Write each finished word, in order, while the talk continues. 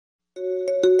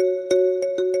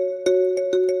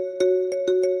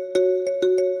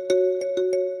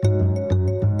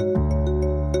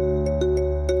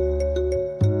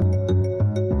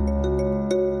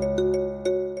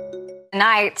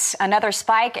right, another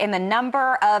spike in the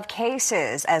number of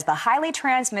cases as the highly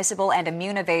transmissible and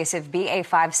immune-evasive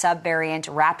BA.5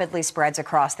 subvariant rapidly spreads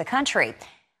across the country.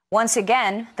 Once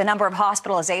again, the number of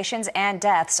hospitalizations and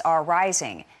deaths are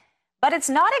rising. But it's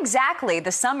not exactly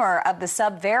the summer of the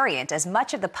subvariant, as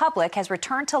much of the public has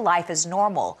returned to life as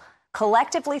normal,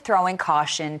 collectively throwing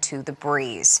caution to the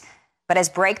breeze. But as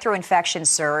breakthrough infections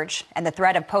surge and the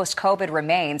threat of post-COVID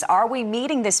remains, are we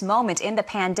meeting this moment in the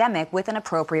pandemic with an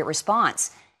appropriate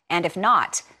response? And if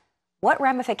not, what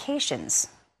ramifications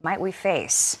might we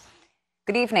face?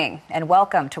 Good evening and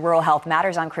welcome to Rural Health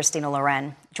Matters. I'm Christina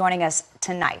Loren. Joining us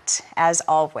tonight, as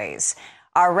always,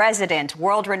 our resident,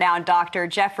 world-renowned Dr.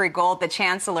 Jeffrey Gold, the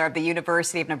Chancellor of the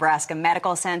University of Nebraska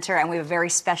Medical Center. And we have a very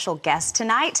special guest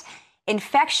tonight,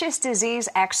 infectious disease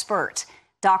expert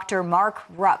Dr. Mark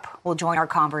Rupp will join our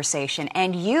conversation,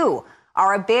 and you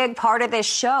are a big part of this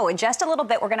show. In just a little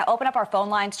bit, we're going to open up our phone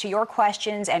lines to your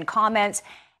questions and comments,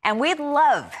 and we'd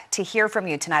love to hear from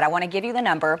you tonight. I want to give you the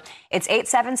number. It's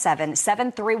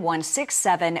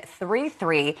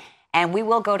 877-731-6733, and we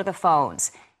will go to the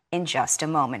phones in just a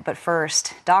moment. But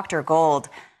first, Dr. Gold,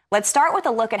 let's start with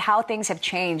a look at how things have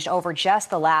changed over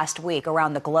just the last week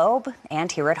around the globe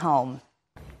and here at home.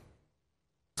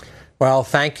 Well,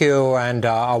 thank you, and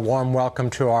a warm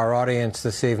welcome to our audience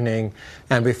this evening.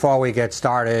 And before we get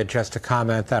started, just to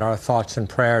comment that our thoughts and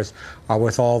prayers are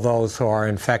with all those who are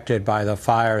infected by the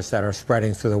fires that are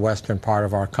spreading through the western part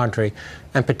of our country,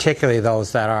 and particularly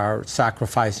those that are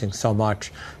sacrificing so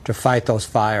much to fight those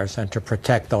fires and to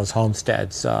protect those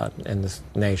homesteads in this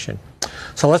nation.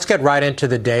 So let's get right into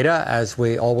the data, as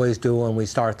we always do when we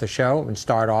start the show, and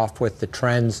start off with the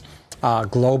trends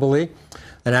globally.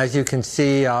 And as you can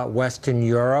see, Western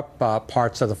Europe,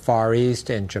 parts of the Far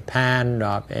East, in Japan,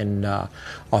 in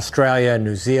Australia,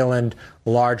 New Zealand,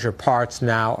 larger parts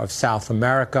now of South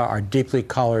America are deeply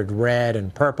colored red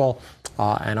and purple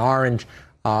and orange.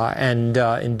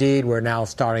 Indeed, we're now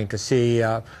starting to see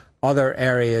other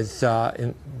areas,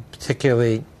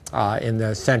 particularly in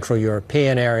the Central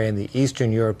European area and the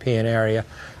Eastern European area,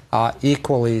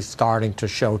 equally starting to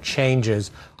show changes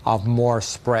of more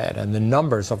spread. And the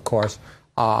numbers, of course,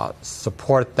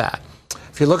 support that.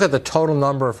 If you look at the total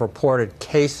number of reported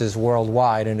cases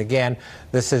worldwide, and again,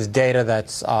 this is data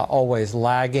that's always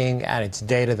lagging, and it's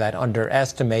data that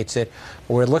underestimates it.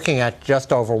 We're looking at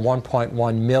just over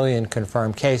 1.1 million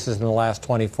confirmed cases in the last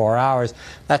 24 hours.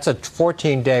 That's a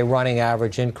 14-day running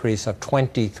average increase of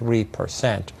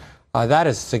 23%. That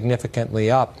is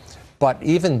significantly up. But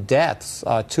even deaths,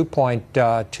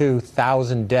 2.2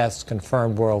 thousand deaths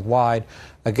confirmed worldwide.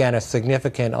 Again, a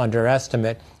significant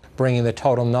underestimate, bringing the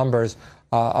total numbers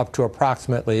up to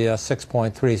approximately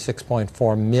 6.3,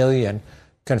 6.4 million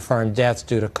confirmed deaths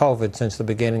due to COVID since the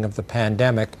beginning of the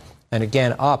pandemic. And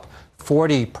again, up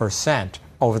 40%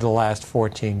 over the last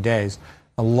 14 days,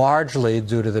 largely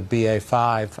due to the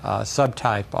BA.5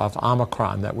 subtype of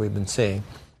Omicron that we've been seeing.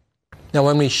 Now,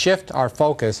 when we shift our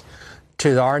focus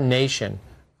to our nation,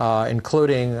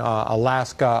 including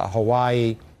Alaska,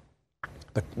 Hawaii,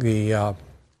 the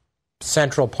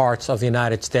central parts of the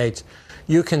United States,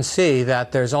 you can see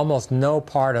that there's almost no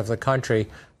part of the country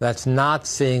that's not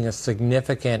seeing a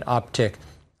significant uptick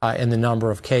in the number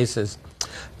of cases.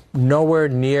 Nowhere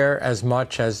near as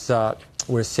much as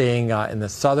we're seeing in the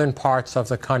southern parts of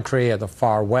the country, the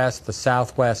far west, the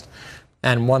southwest,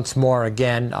 and once more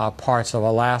again parts of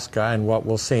Alaska, and what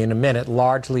we'll see in a minute,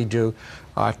 largely due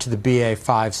to the BA.5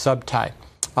 subtype.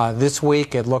 This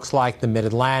week, it looks like the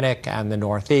Mid-Atlantic and the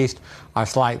Northeast are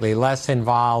slightly less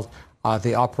involved.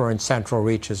 The upper and central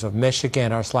reaches of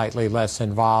Michigan are slightly less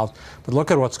involved. But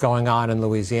look at what's going on in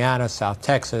Louisiana, South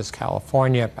Texas,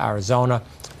 California, Arizona,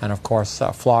 and of course,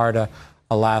 Florida,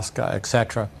 Alaska,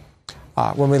 etc.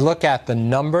 When we look at the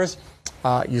numbers,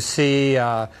 you see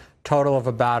a total of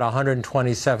about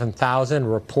 127,000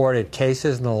 reported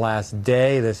cases in the last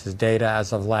day. This is data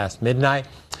as of last midnight.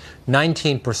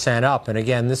 19% up. And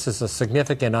again, this is a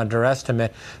significant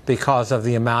underestimate because of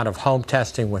the amount of home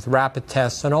testing with rapid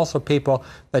tests and also people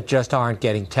that just aren't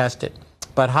getting tested.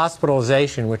 But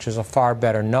hospitalization, which is a far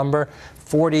better number,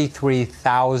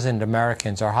 43,000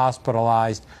 Americans are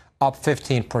hospitalized, up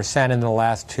 15% in the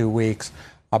last 2 weeks.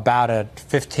 About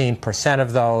 15%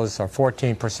 of those, or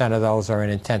 14% of those, are in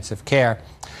intensive care.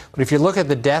 But if you look at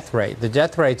the death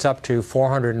rate's up to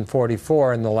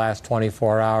 444 in the last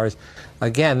 24 hours.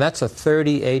 Again, that's a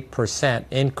 38%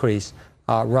 increase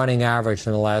running average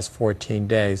in the last 14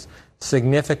 days.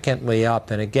 Significantly up.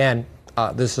 And again,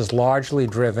 this is largely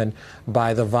driven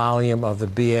by the volume of the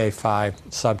BA.5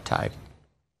 subtype.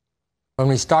 When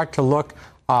we start to look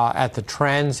at the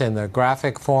trends in the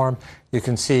graphic form, you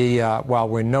can see, well,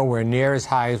 we're nowhere near as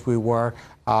high as we were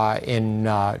in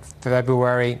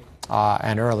February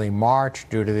and early March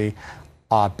due to the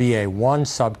BA1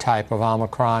 subtype of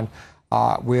Omicron.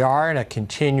 We are in a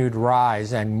continued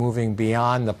rise and moving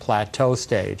beyond the plateau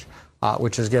stage,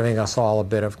 which is giving us all a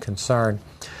bit of concern.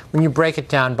 When you break it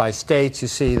down by states, you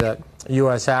see that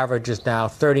U.S. average is now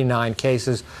 39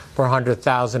 cases per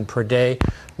 100,000 per day.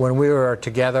 When we were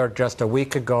together just a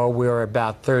week ago, we were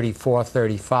about 34,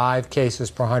 35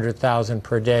 cases per 100,000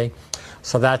 per day.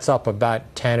 So that's up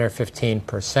about 10 or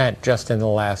 15% just in the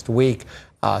last week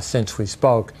since we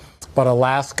spoke. But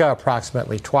Alaska,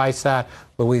 approximately twice that.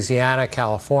 Louisiana,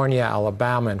 California,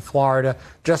 Alabama, and Florida,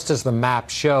 just as the map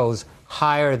shows,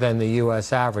 higher than the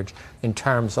U.S. average in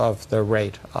terms of the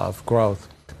rate of growth.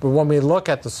 But when we look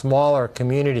at the smaller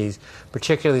communities,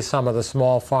 particularly some of the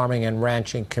small farming and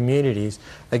ranching communities,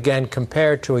 again,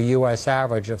 compared to a U.S.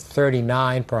 average of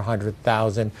 39 per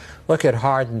 100,000, look at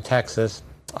Hardin, Texas,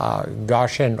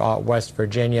 Goshen, West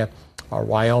Virginia, or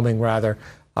Wyoming rather,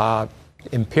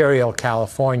 Imperial,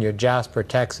 California, Jasper,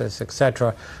 Texas,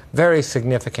 etc. Very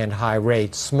significant high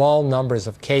rates, small numbers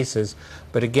of cases,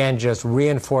 but again, just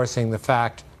reinforcing the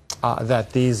fact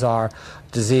that these are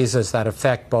diseases that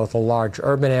affect both the large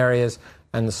urban areas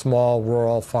and the small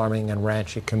rural farming and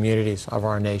ranching communities of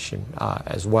our nation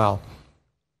as well.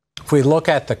 If we look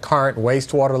at the current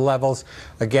wastewater levels,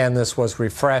 again, this was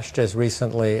refreshed as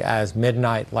recently as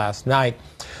midnight last night.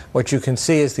 What you can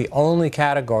see is the only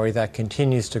category that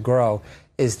continues to grow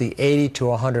is the 80 to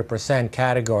 100%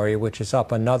 category, which is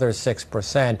up another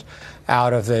 6%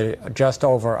 out of the just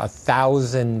over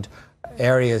 1,000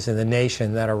 areas in the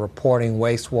nation that are reporting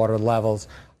wastewater levels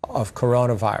of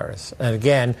coronavirus. And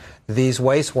again, these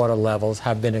wastewater levels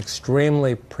have been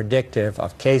extremely predictive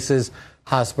of cases,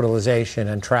 hospitalization,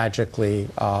 and tragically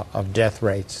of death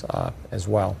rates as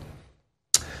well.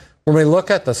 When we look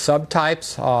at the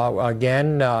subtypes,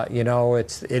 again,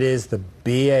 it is the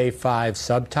BA5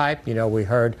 subtype. We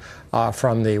heard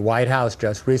from the White House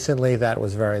just recently that it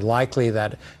was very likely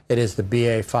that it is the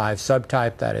BA5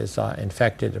 subtype that is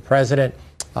infected the president.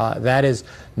 That is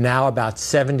now about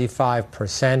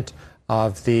 75%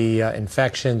 of the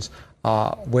infections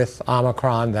with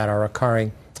Omicron that are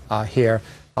occurring here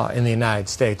in the United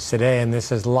States today, and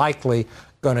this is likely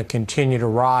going to continue to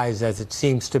rise as it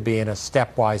seems to be in a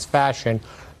stepwise fashion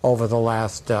over the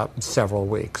last several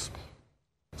weeks.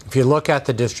 If you look at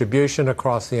the distribution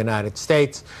across the United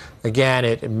States, again,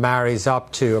 it marries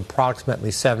up to approximately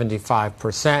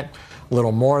 75%, a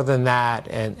little more than that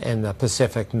in the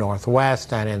Pacific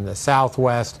Northwest and in the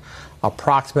Southwest,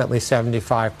 approximately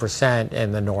 75%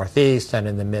 in the Northeast and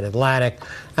in the Mid-Atlantic,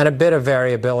 and a bit of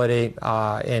variability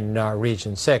in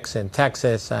Region 6 in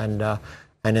Texas and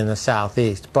in the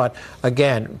Southeast. But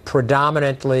again,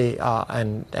 predominantly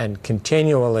and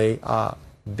continually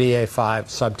BA5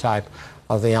 subtype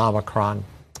of the Omicron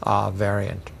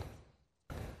variant.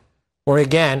 Or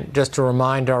again, just to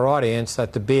remind our audience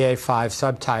that the BA5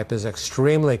 subtype is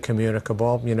extremely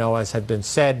communicable, as had been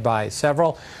said by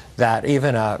several, that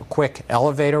even a quick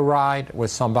elevator ride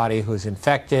with somebody who's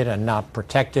infected and not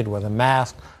protected with a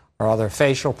mask or other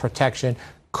facial protection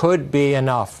could be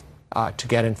enough to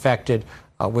get infected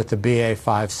with the BA5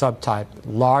 subtype,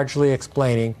 largely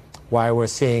explaining why we're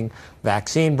seeing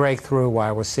vaccine breakthrough,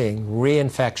 why we're seeing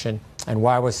reinfection, and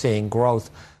why we're seeing growth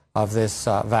of this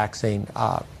vaccine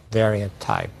variant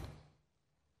type.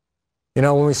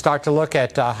 When we start to look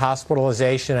at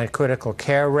hospitalization and critical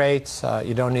care rates,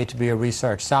 you don't need to be a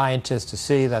research scientist to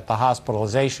see that the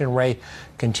hospitalization rate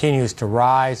continues to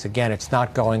rise. Again, it's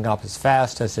not going up as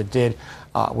fast as it did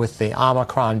with the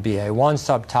Omicron BA1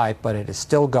 subtype, but it is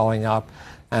still going up.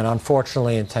 And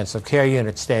unfortunately, intensive care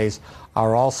unit stays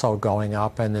are also going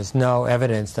up, and there's no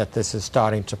evidence that this is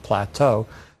starting to plateau,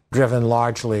 driven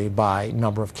largely by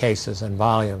number of cases and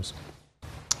volumes.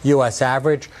 U.S.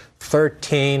 average,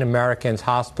 13 Americans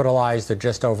hospitalized at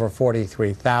just over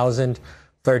 43,000,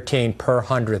 13 per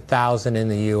 100,000 in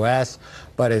the U.S.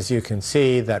 But as you can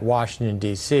see, that Washington,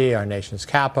 D.C., our nation's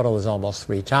capital, is almost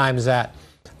 3 times that.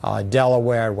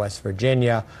 Delaware, West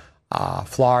Virginia,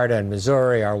 Florida, and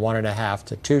Missouri are 1.5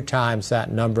 to 2 times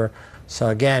that number. So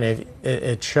again,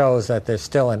 it shows that there's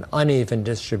still an uneven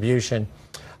distribution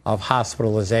of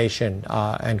hospitalization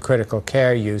and critical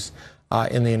care use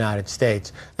in the United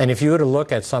States. And if you were to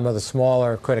look at some of the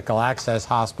smaller critical access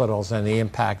hospitals and the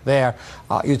impact there,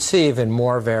 you'd see even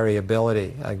more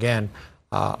variability, again,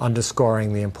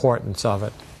 underscoring the importance of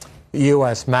it. The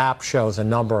U.S. map shows a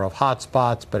number of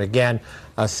hotspots, but again,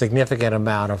 a significant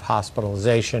amount of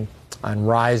hospitalization and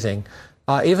rising,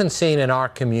 even seen in our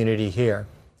community here.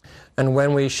 And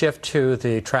when we shift to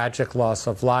the tragic loss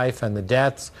of life and the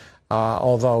deaths,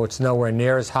 although it's nowhere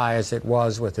near as high as it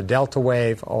was with the Delta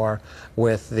wave or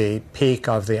with the peak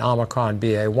of the Omicron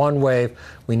BA1 wave,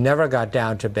 we never got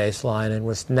down to baseline, and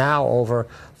was now over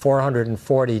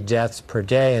 440 deaths per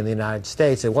day in the United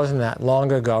States. It wasn't that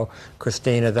long ago,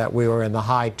 Christina, that we were in the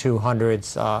high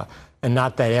 200s, and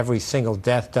not that every single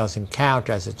death doesn't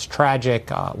count, as it's tragic,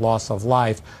 loss of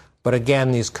life. But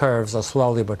again, these curves are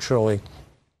slowly but surely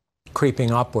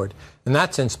creeping upward. And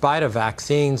that's in spite of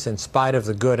vaccines, in spite of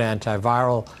the good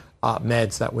antiviral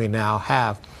meds that we now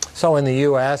have. So in the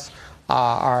U.S.,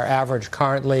 our average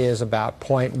currently is about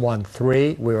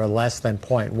 0.13. We were less than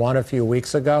 0.1 a few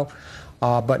weeks ago.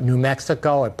 But New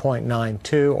Mexico at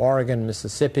 0.92, Oregon,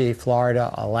 Mississippi,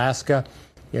 Florida, Alaska,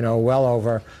 well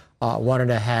over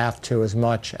 1.5 to as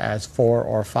much as 4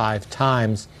 or 5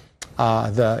 times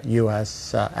the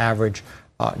U.S. Average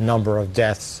number of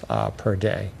deaths per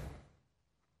day.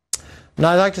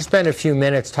 Now, I'd like to spend a few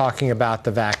minutes talking about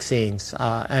the vaccines.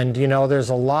 And, there's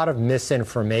a lot of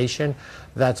misinformation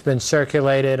that's been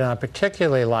circulated. And I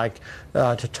particularly like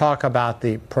to talk about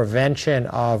the prevention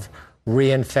of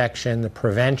reinfection, the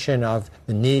prevention of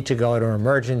the need to go to an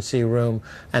emergency room,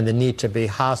 and the need to be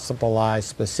hospitalized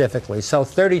specifically. So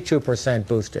 32%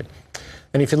 boosted.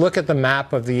 And if you look at the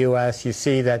map of the U.S., you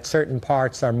see that certain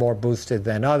parts are more boosted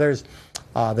than others.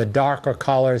 The darker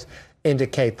colors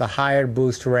indicate the higher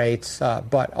boost rates,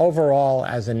 but overall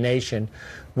as a nation,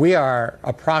 we are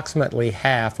approximately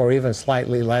half or even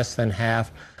slightly less than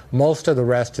half most of the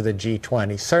rest of the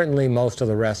G20, certainly most of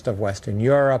the rest of Western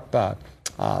Europe,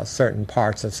 certain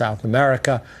parts of South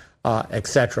America,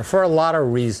 etc., for a lot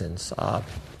of reasons.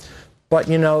 But,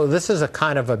 this is a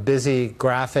kind of a busy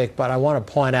graphic, but I want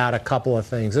to point out a couple of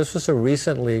things. This was a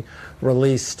recently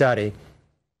released study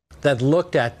that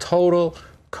looked at total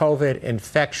COVID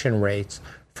infection rates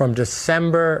from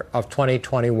December of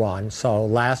 2021, so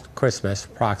last Christmas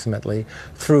approximately,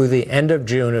 through the end of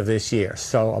June of this year,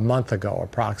 so a month ago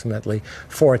approximately,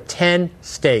 for 10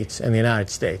 states in the United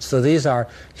States. So these are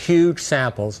huge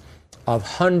samples of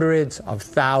hundreds of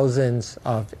thousands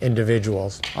of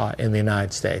individuals in the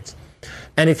United States.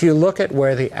 And if you look at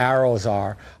where the arrows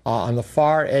are on the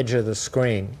far edge of the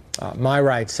screen, my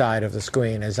right side of the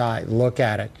screen as I look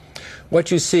at it, what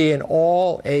you see in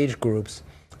all age groups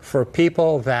for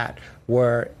people that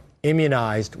were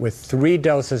immunized with 3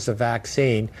 doses of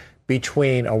vaccine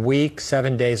between a week,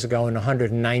 7 days ago, and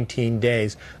 119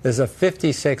 days, there's a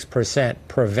 56%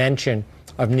 prevention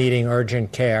of needing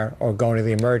urgent care or going to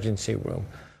the emergency room.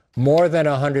 More than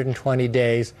 120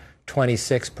 days,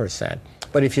 26%.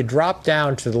 But if you drop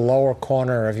down to the lower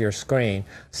corner of your screen,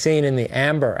 seen in the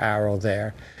amber arrow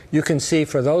there, you can see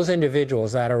for those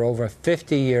individuals that are over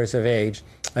 50 years of age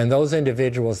and those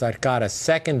individuals that got a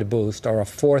second boost or a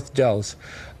 4th dose,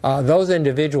 those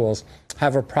individuals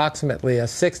have approximately a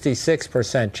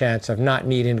 66% chance of not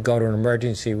needing to go to an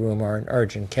emergency room or an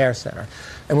urgent care center.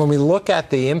 And when we look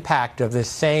at the impact of this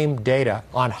same data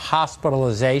on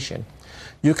hospitalization,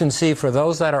 you can see for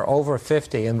those that are over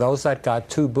 50 and those that got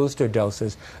 2 booster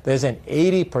doses, there's an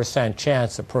 80%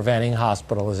 chance of preventing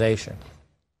hospitalization.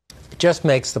 It just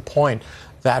makes the point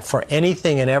that for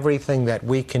anything and everything that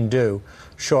we can do,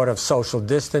 short of social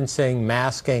distancing,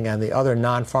 masking, and the other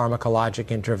non-pharmacologic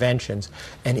interventions,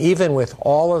 and even with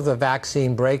all of the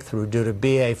vaccine breakthrough due to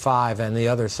BA5 and the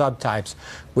other subtypes,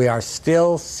 we are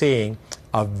still seeing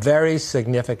a very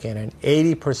significant and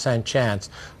 80% chance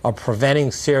of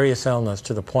preventing serious illness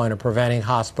to the point of preventing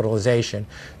hospitalization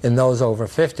in those over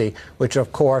 50, which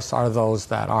of course are those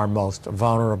that are most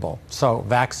vulnerable. So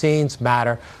vaccines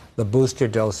matter, the booster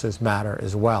doses matter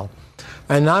as well.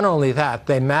 And not only that,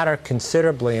 they matter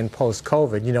considerably in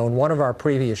post-COVID. In one of our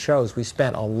previous shows, we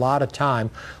spent a lot of time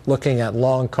looking at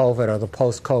long COVID or the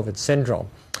post-COVID syndrome.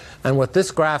 And what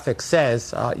this graphic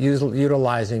says,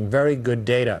 utilizing very good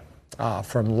data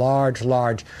from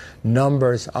large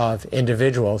numbers of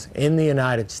individuals in the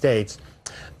United States,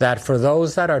 that for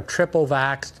those that are triple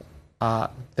vaxxed,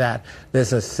 that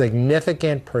there's a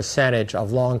significant percentage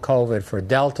of long COVID for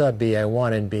Delta,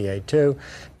 BA1, and BA2,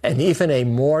 and even a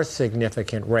more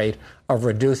significant rate of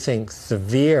reducing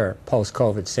severe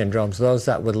post-COVID syndromes, those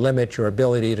that would limit your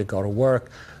ability to go to work,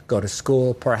 go to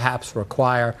school, perhaps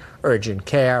require urgent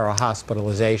care or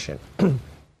hospitalization.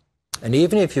 And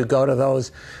even if you go to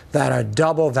those that are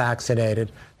double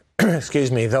vaccinated,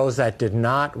 those that did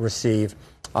not receive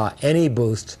any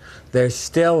boosts, there's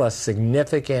still a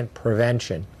significant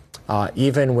prevention,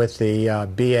 even with the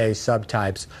BA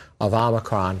subtypes of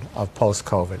Omicron of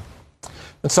post-COVID.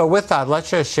 And so with that, let's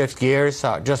just shift gears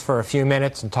just for a few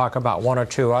minutes and talk about one or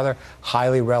two other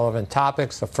highly relevant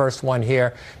topics. The first one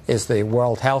here is the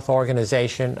World Health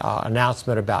Organization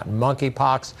announcement about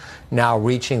monkeypox now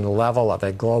reaching the level of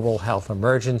a global health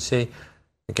emergency.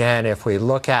 Again, if we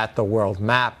look at the world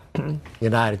map,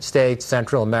 United States,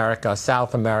 Central America,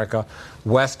 South America,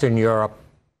 Western Europe,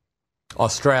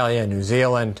 Australia, New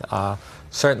Zealand,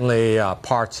 certainly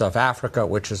parts of Africa,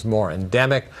 which is more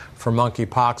endemic for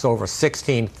monkeypox, over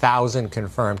 16,000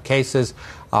 confirmed cases,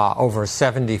 over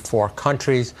 74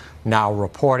 countries now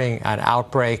reporting an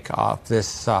outbreak of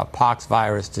this pox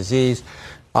virus disease.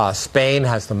 Spain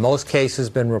has the most cases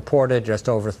been reported, just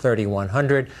over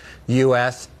 3,100.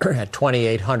 U.S. at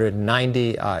 2,890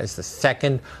 is the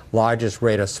second largest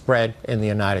rate of spread in the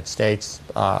United States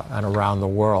and around the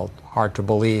world. Hard to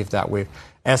believe that we've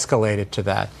escalated to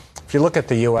that. If you look at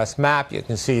the U.S. map, you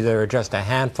can see there are just a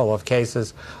handful of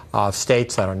cases of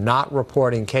states that are not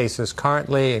reporting cases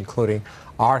currently, including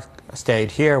our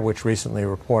state here, which recently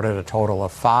reported a total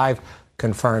of 5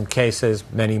 confirmed cases,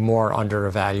 many more under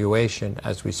evaluation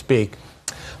as we speak.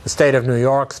 The state of New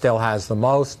York still has the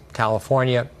most.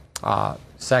 California,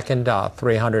 second,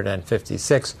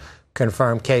 356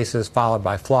 confirmed cases, followed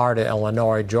by Florida,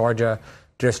 Illinois, Georgia,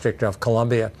 District of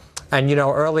Columbia. And, you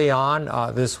know, early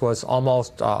on, this was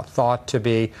almost thought to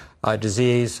be a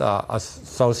disease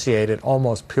associated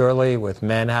almost purely with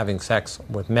men having sex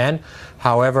with men.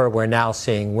 However, we're now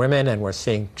seeing women and we're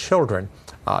seeing children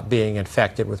being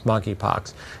infected with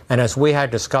monkeypox. And as we had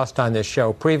discussed on this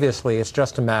show previously, it's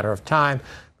just a matter of time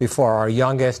before our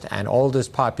youngest and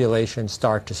oldest populations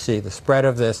start to see the spread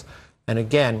of this. And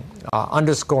again,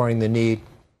 underscoring the need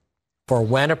for,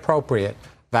 when appropriate,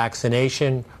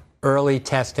 vaccination, early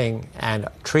testing, and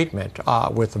treatment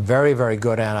with very, very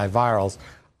good antivirals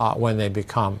when they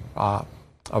become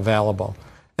available.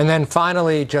 And then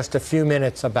finally, just a few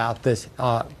minutes about this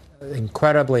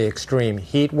incredibly extreme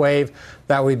heat wave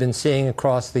that we've been seeing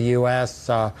across the U.S.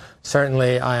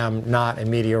 Certainly, I am not a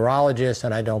meteorologist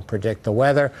and I don't predict the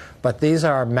weather, but these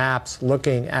are maps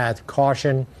looking at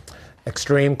caution,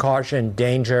 extreme caution,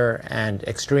 danger, and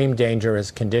extreme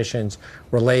dangerous conditions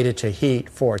related to heat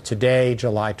for today,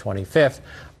 July 25th,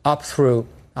 up through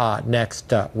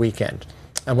next weekend.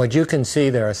 And what you can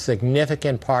see, there are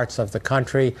significant parts of the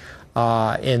country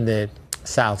in the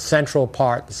south central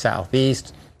part, the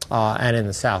southeast, and in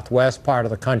the southwest part of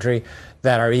the country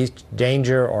that are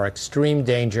danger or extreme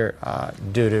danger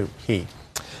due to heat.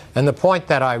 And the point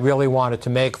that I really wanted to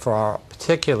make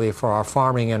particularly for our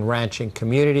farming and ranching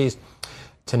communities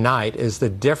tonight is the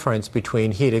difference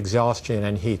between heat exhaustion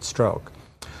and heat stroke.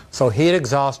 So heat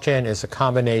exhaustion is a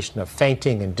combination of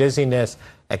fainting and dizziness,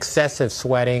 excessive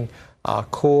sweating,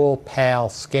 cool, pale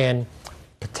skin,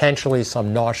 potentially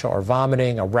some nausea or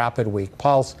vomiting, a rapid weak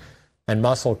pulse, and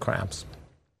muscle cramps.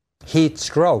 Heat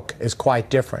stroke is quite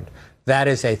different. That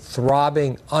is a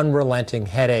throbbing, unrelenting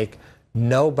headache,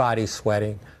 no body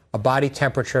sweating, a body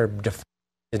temperature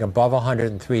above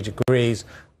 103 degrees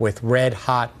with red,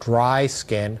 hot, dry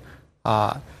skin,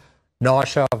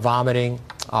 nausea, vomiting,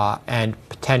 and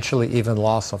potentially even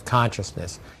loss of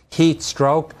consciousness. Heat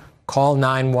stroke, call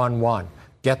 911.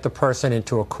 Get the person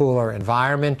into a cooler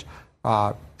environment,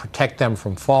 protect them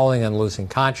from falling and losing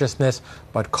consciousness,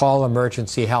 but call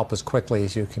emergency help as quickly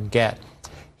as you can get.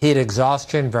 Heat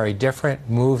exhaustion, very different.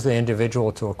 Move the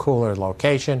individual to a cooler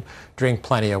location, drink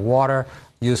plenty of water.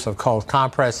 Use of cold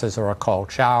compresses or a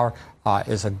cold shower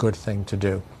is a good thing to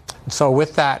do. So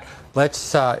with that,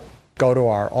 let's go to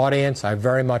our audience. I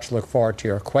very much look forward to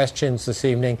your questions this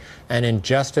evening. And in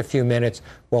just a few minutes,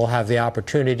 we'll have the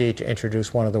opportunity to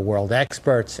introduce one of the world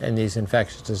experts in these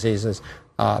infectious diseases,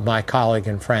 my colleague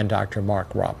and friend, Dr.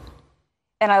 Mark Rupp.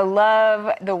 And I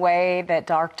love the way that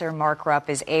Dr. Mark Rupp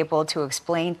is able to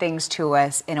explain things to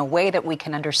us in a way that we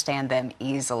can understand them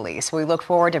easily. So we look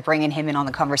forward to bringing him in on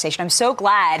the conversation. I'm so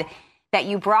glad that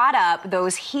you brought up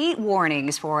those heat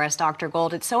warnings for us, Dr.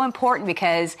 Gold. It's so important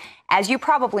because, as you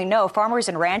probably know, farmers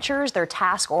and ranchers, they're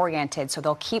task-oriented, so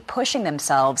they'll keep pushing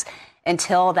themselves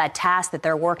until that task that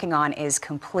they're working on is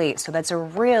complete. So that's a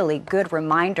really good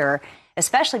reminder,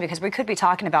 especially because we could be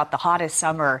talking about the hottest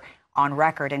summer on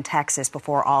record in Texas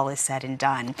before all is said and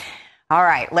done. All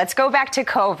right, let's go back to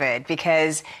COVID,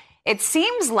 because it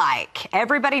seems like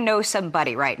everybody knows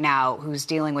somebody right now who's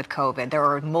dealing with COVID. There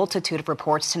are a multitude of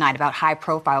reports tonight about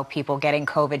high-profile people getting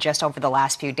COVID just over the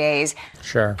last few days.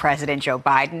 Sure. President Joe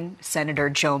Biden, Senator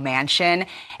Joe Manchin.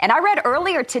 And I read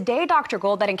earlier today, Dr.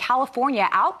 Gold, that in California,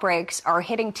 outbreaks are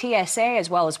hitting TSA as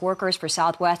well as workers for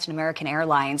Southwest and American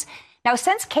Airlines. Now,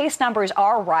 since case numbers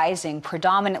are rising,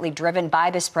 predominantly driven by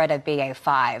the spread of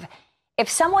BA5, if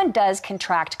someone does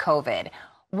contract COVID,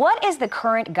 What is the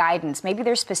current guidance? Maybe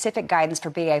there's specific guidance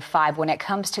for BA5 when it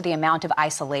comes to the amount of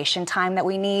isolation time that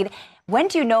we need. When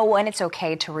do you know when it's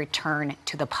okay to return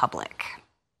to the public?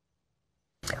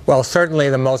 Well, certainly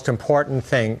the most important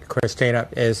thing, Christina,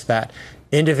 is that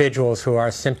individuals who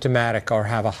are symptomatic or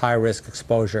have a high-risk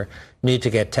exposure need to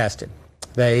get tested.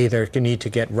 They either need to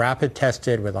get rapid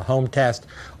tested with a home test,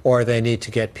 or they need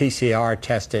to get PCR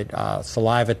tested,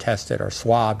 saliva tested, or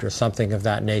swabbed, or something of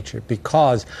that nature,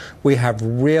 because we have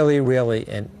really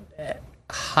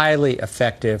highly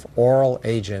effective oral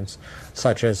agents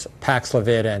such as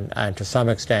Paxlovid and to some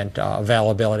extent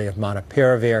availability of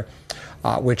Monopiravir,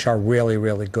 which are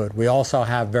really good. We also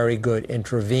have very good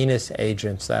intravenous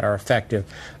agents that are effective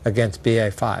against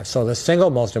BA5. So the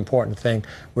single most important thing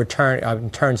in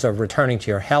terms of returning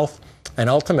to your health and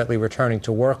ultimately returning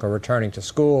to work or returning to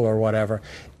school or whatever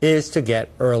is to get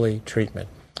early treatment.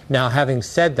 Now, having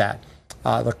said that,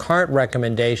 the current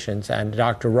recommendations, and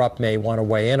Dr. Rupp may want to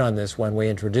weigh in on this when we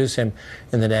introduce him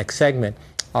in the next segment,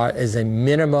 is a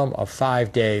minimum of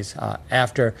 5 days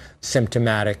after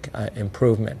symptomatic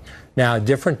improvement. Now,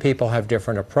 different people have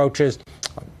different approaches.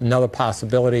 Another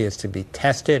possibility is to be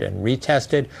tested and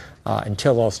retested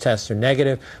until those tests are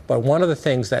negative. But one of the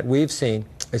things that we've seen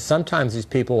is sometimes these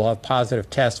people will have positive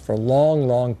tests for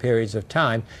long periods of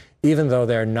time, even though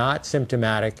they're not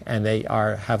symptomatic and they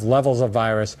have levels of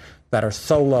virus that are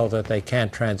so low that they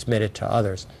can't transmit it to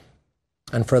others.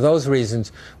 And for those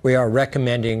reasons, we are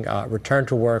recommending return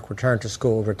to work, return to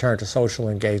school, return to social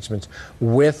engagements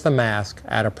with the mask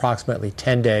at approximately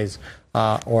 10 days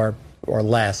or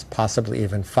less, possibly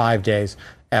even 5 days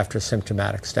after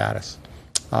symptomatic status.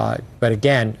 But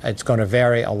again, it's going to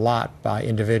vary a lot by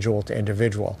individual to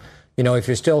individual. You know, if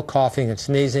you're still coughing and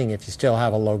sneezing, if you still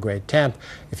have a low-grade temp,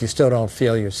 if you still don't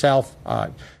feel yourself,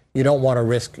 you don't want to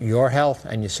risk your health,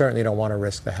 and you certainly don't want to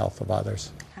risk the health of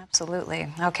others. Absolutely.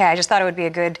 Okay, I just thought it would be a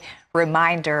good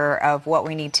reminder of what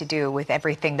we need to do with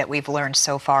everything that we've learned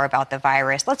so far about the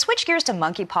virus. Let's switch gears to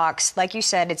monkeypox. Like you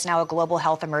said, it's now a global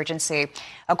health emergency,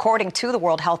 according to the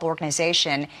World Health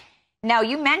Organization. Now,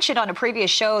 you mentioned on a previous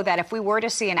show that if we were to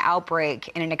see an outbreak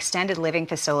in an extended living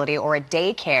facility or a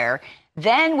daycare,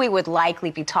 then we would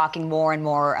likely be talking more and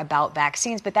more about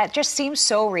vaccines. But that just seems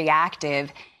so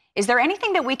reactive. Is there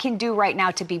anything that we can do right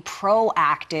now to be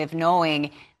proactive,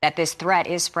 knowing that this threat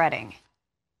is spreading?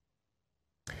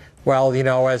 Well, you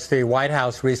know, as the White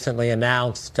House recently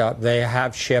announced, they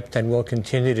have shipped and will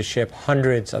continue to ship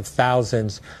hundreds of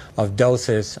thousands of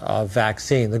doses of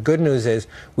vaccine. The good news is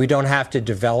we don't have to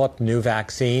develop new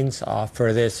vaccines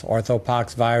for this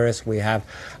orthopox virus. We have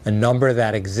a number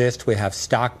that exist. We have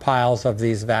stockpiles of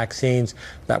these vaccines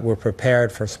that were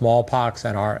prepared for smallpox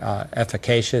and are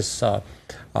efficacious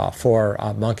for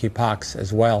monkeypox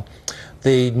as well.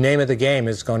 The name of the game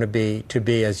is going to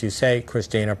be, as you say,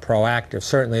 Christina, proactive.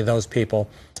 Certainly those people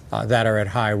that are at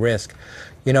high risk.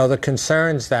 You know, the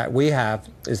concerns that we have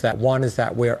is that one is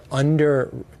that we're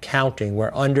under-counting,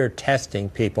 we're under-testing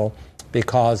people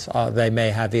because they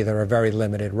may have either a very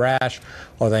limited rash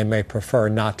or they may prefer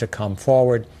not to come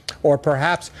forward. Or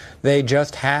perhaps they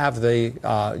just have the,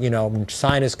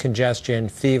 sinus congestion,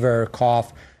 fever,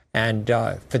 cough, and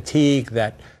fatigue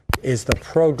that is the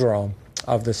prodrome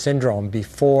of the syndrome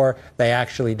before they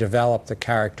actually develop the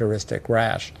characteristic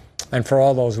rash. And for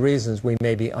all those reasons, we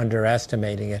may be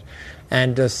underestimating it.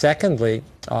 And secondly,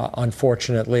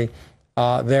 unfortunately,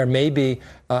 there may be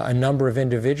a number of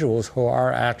individuals who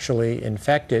are actually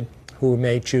infected who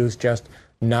may choose just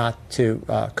not to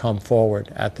come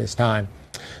forward at this time.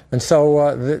 And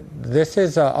so this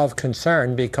is of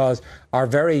concern because our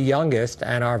very youngest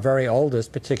and our very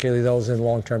oldest, particularly those in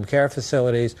long-term care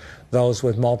facilities, those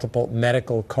with multiple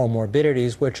medical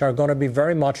comorbidities, which are going to be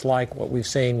very much like what we've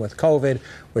seen with COVID,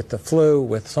 with the flu,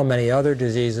 with so many other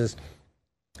diseases,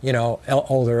 you know,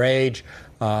 older age,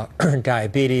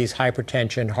 diabetes,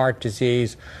 hypertension, heart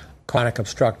disease, chronic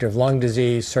obstructive lung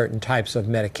disease, certain types of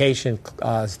medication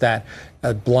that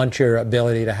blunt your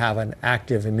ability to have an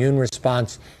active immune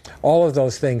response. All of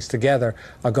those things together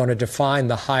are going to define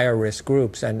the higher risk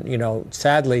groups. And, you know,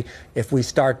 sadly, if we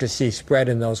start to see spread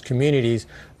in those communities,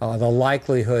 the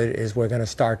likelihood is we're going to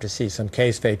start to see some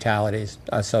case fatalities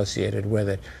associated with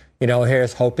it. You know,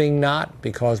 here's hoping not,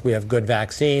 because we have good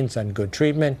vaccines and good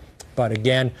treatment. But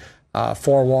again,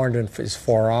 forewarned is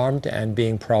forearmed, and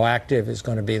being proactive is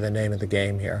going to be the name of the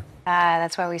game here.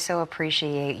 That's why we so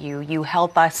appreciate you. You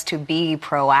help us to be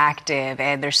proactive,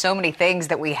 and there's so many things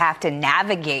that we have to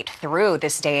navigate through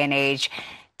this day and age.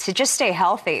 to just stay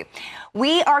healthy.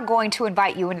 We are going to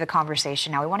invite you into the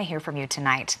conversation now. We want to hear from you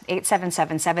tonight.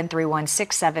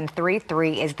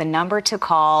 877-731-6733 is the number to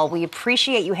call. We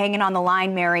appreciate you hanging on the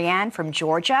line, Marianne from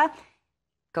Georgia.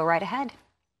 Go right ahead.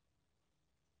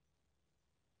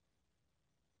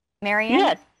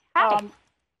 Marianne?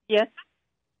 Yes.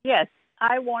 Yes.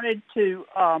 I wanted to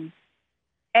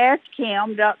ask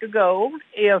him, Dr. Gold,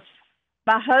 if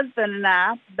my husband and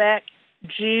I, back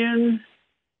June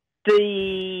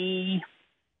the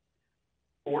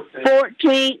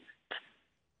 14th,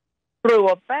 through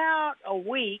about a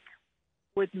week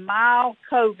with mild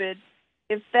COVID,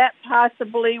 if that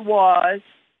possibly was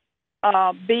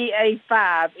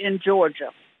BA5 in Georgia.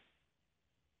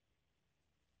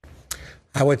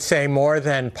 I would say more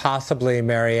than possibly,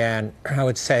 Marianne. I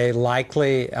would say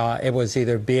likely it was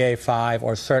either BA5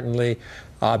 or certainly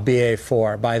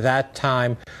BA4. By that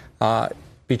time,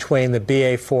 between the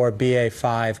BA4,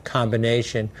 BA5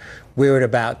 combination, we were at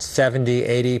about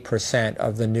 70–80%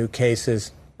 of the new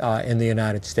cases in the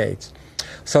United States.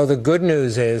 So the good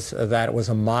news is that it was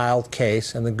a mild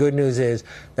case, and the good news is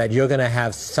that you're going to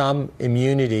have some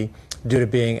immunity due to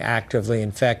being actively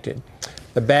infected.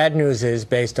 The bad news is,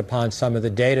 based upon some of the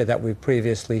data that we've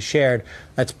previously shared,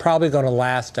 that's probably going to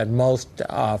last at most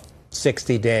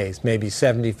 60 days, maybe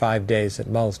 75 days at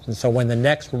most. And so when the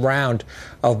next round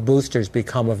of boosters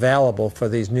become available for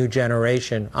these new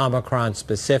generation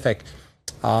Omicron-specific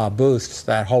boosts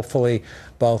that hopefully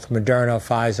both Moderna,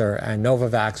 Pfizer, and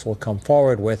Novavax will come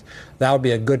forward with, that would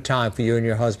be a good time for you and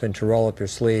your husband to roll up your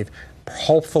sleeve.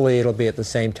 Hopefully it'll be at the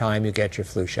same time you get your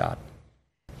flu shot.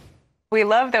 We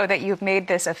love, though, that you've made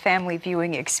this a family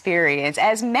viewing experience,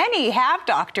 as many have,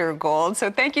 Dr. Gold.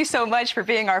 So thank you so much for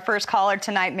being our first caller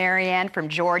tonight, Marianne from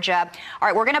Georgia. All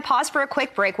right, we're going to pause for a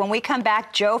quick break. When we come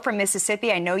back, Joe from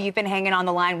Mississippi, I know you've been hanging on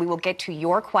the line. We will get to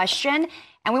your question,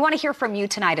 and we want to hear from you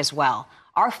tonight as well.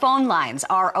 Our phone lines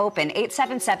are open,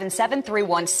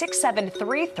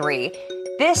 877-731-6733.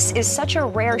 This is such a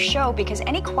rare show because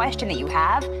any question that you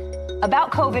have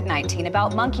about COVID-19,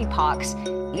 about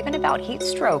monkeypox, even about heat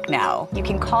stroke now, you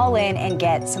can call in and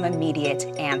get some immediate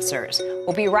answers.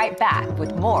 We'll be right back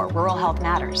with more Rural Health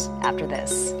Matters after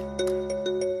this.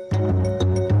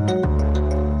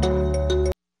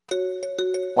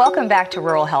 Welcome back to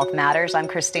Rural Health Matters. I'm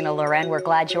Christina Loren. We're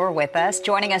glad you're with us.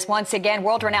 Joining us once again,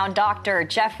 world-renowned Dr.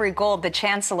 Jeffrey Gold, the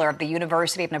Chancellor of the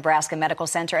University of Nebraska Medical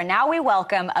Center. And now we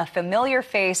welcome a familiar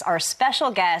face, our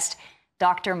special guest,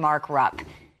 Dr. Mark Rupp.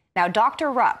 Now,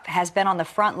 Dr. Rupp has been on the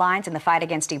front lines in the fight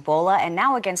against Ebola and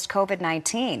now against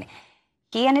COVID-19.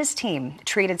 He and his team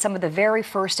treated some of the very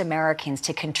first Americans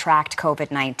to contract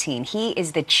COVID-19. He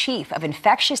is the chief of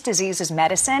infectious diseases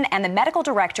medicine and the medical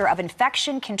director of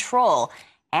infection control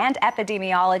and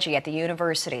epidemiology at the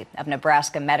University of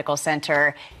Nebraska Medical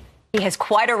Center. He has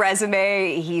quite a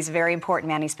resume. He's a very important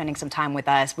man. He's spending some time with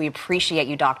us. We appreciate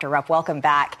you, Dr. Rupp. Welcome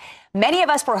back. Many of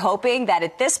us were hoping that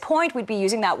at this point we'd be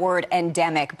using that word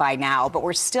endemic by now, but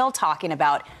we're still talking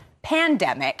about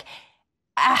pandemic.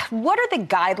 What are the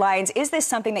guidelines? Is this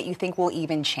something that you think will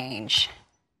even change?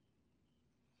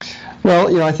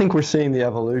 Well, I think we're seeing the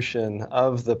evolution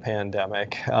of the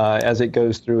pandemic as it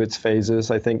goes through its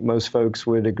phases. I think most folks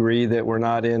would agree that we're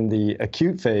not in the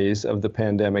acute phase of the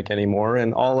pandemic anymore,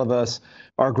 and all of us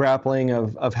are grappling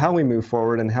of how we move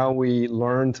forward and how we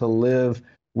learn to live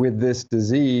with this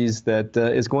disease that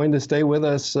is going to stay with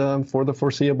us for the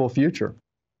foreseeable future.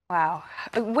 Wow.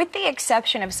 With the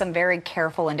exception of some very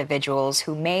careful individuals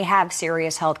who may have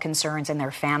serious health concerns in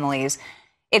their families,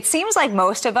 it seems like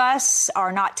most of us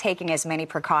are not taking as many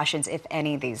precautions, if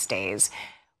any, these days.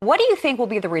 What do you think will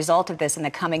be the result of this in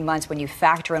the coming months when you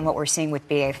factor in what we're seeing with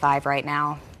BA5 right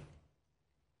now?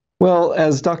 Well,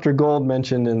 as Dr. Gold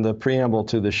mentioned in the preamble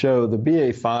to the show, the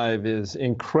BA5 is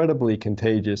incredibly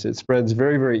contagious. It spreads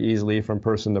very, very easily from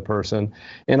person to person.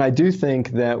 And I do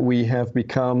think that we have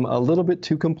become a little bit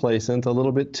too complacent, a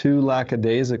little bit too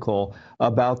lackadaisical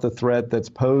about the threat that's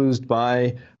posed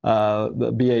by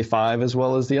the BA5 as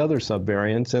well as the other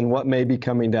subvariants and what may be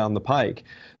coming down the pike.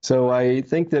 So I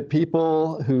think that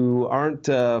people who aren't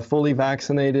fully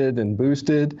vaccinated and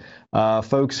boosted,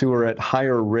 folks who are at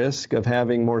higher risk of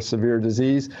having more severe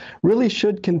disease, really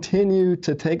should continue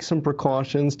to take some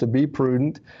precautions, to be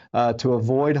prudent, to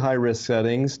avoid high-risk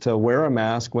settings, to wear a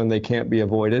mask when they can't be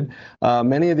avoided.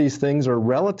 Many of these things are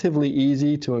relatively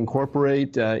easy to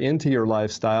incorporate into your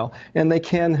lifestyle, and they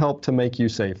can help to make you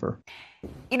safer.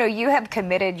 You have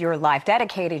committed your life,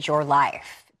 dedicated your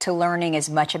life to learning as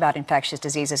much about infectious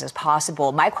diseases as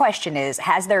possible. My question is,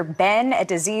 has there been a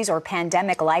disease or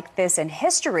pandemic like this in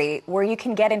history where you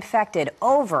can get infected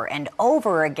over and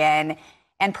over again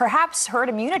and perhaps herd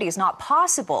immunity is not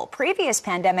possible. Previous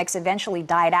pandemics eventually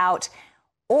died out,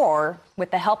 or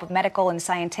with the help of medical and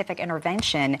scientific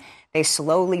intervention, they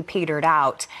slowly petered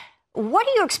out. What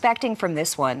are you expecting from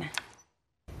this one?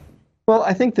 Well,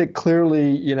 I think that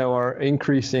clearly, our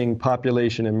increasing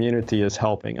population immunity is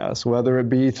helping us, whether it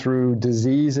be through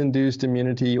disease-induced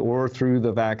immunity or through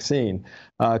the vaccine.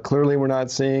 Clearly, we're not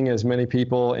seeing as many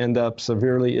people end up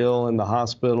severely ill in the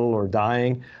hospital or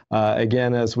dying.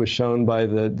 Again, as was shown by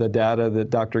the data that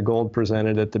Dr. Gold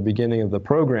presented at the beginning of the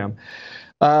program.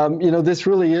 This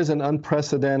really is an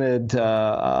unprecedented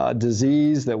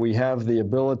disease that we have the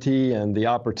ability and the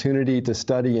opportunity to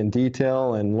study in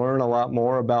detail and learn a lot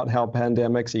more about how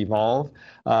pandemics evolve.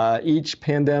 Each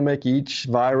pandemic, each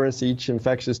virus, each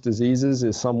infectious diseases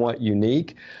is somewhat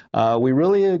unique. We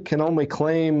really can only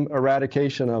claim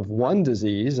eradication of one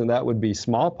disease, and that would be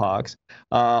smallpox.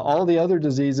 All the other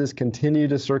diseases continue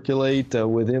to circulate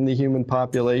within the human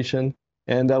population.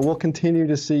 And we'll continue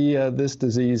to see this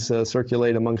disease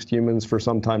circulate amongst humans for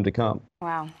some time to come.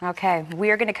 Wow. Okay. We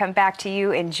are going to come back to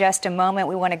you in just a moment.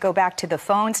 We want to go back to the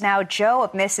phones now. Joe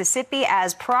of Mississippi,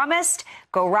 as promised,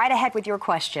 go right ahead with your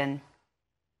question.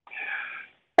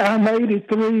 I'm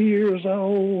 83 years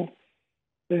old.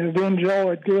 I've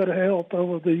enjoyed good health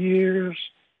over the years.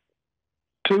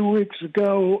 2 weeks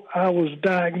ago, I was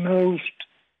diagnosed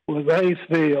with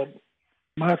AFib.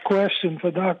 My question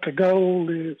for Dr.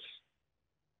 Gold is,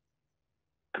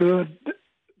 could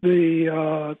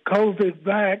the COVID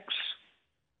vax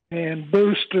and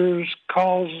boosters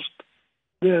cause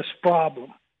this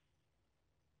problem?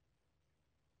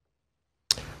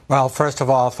 Well, first of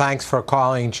all, thanks for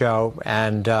calling, Joe,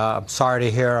 and I'm sorry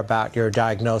to hear about your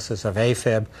diagnosis of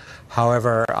AFib.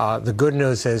 However, the good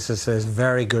news is there's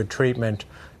very good treatment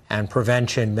and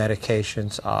prevention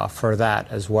medications for that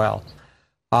as well.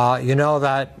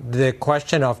 That the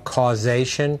question of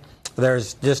causation,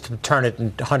 there's just to turn it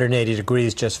 180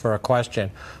 degrees just for a question.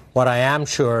 What I am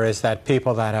sure is that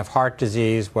people that have heart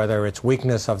disease, whether it's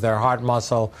weakness of their heart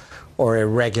muscle or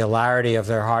irregularity of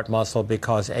their heart muscle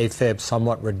because AFib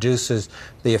somewhat reduces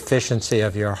the efficiency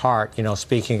of your heart.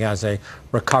 Speaking as a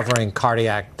recovering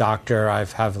cardiac doctor, I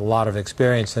have a lot of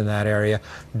experience in that area,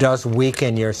 does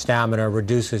weaken your stamina,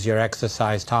 reduces your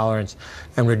exercise tolerance,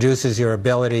 and reduces your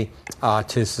ability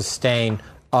to sustain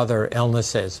other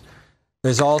illnesses.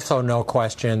 There's also no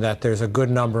question that there's a good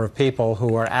number of people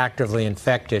who are actively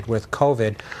infected with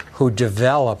COVID who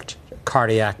developed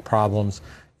cardiac problems,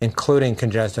 including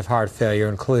congestive heart failure,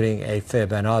 including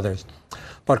AFib and others.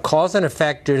 But cause and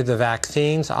effect due to the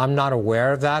vaccines, I'm not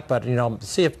aware of that, but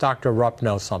see if Dr. Rupp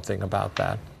knows something about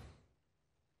that.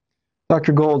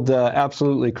 Dr. Gold,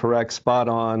 absolutely correct, spot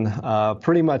on.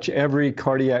 Pretty much every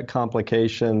cardiac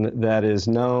complication that is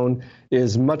known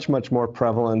is much, much more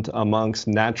prevalent amongst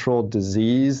natural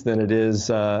disease than it is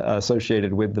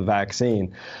associated with the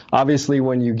vaccine. Obviously,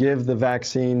 when you give the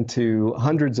vaccine to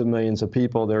hundreds of millions of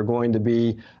people, there are going to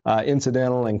be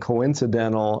incidental and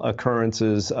coincidental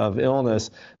occurrences of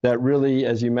illness that really,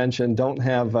 as you mentioned, don't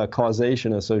have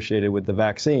causation associated with the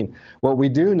vaccine. What we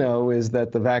do know is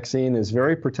that the vaccine is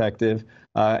very protective,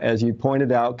 as you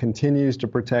pointed out, continues to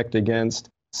protect against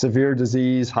severe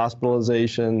disease,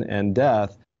 hospitalization, and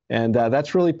death. And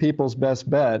that's really people's best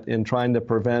bet in trying to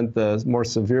prevent the more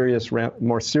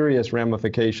serious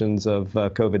ramifications of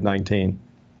COVID-19.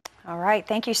 All right.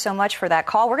 Thank you so much for that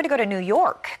call. We're going to go to New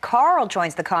York. Carl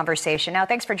joins the conversation now.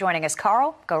 Thanks for joining us,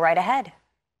 Carl. Go right ahead.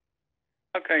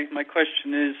 Okay. My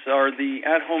question is, are the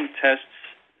at-home tests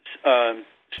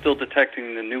still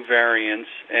detecting the new variants?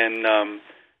 And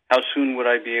how soon would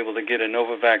I be able to get a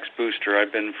Novavax booster?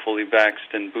 I've been fully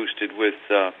vaxxed and boosted with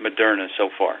Moderna so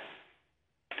far.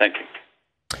 Thank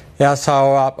you. Yeah, so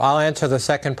I'll answer the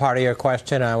second part of your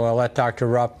question. I will let Dr.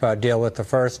 Rupp deal with the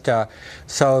first.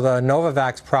 So the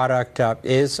Novavax product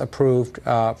is approved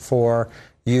for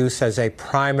use as a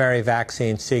primary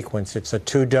vaccine sequence. It's a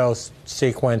 2-dose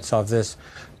sequence of this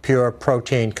pure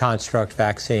protein construct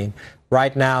vaccine.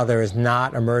 Right now, there is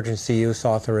not emergency use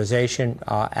authorization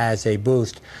as a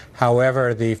boost.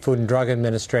 However, the Food and Drug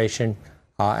Administration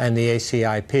and the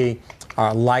ACIP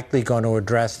are likely going to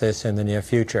address this in the near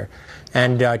future.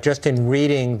 And just in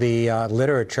reading the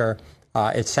literature,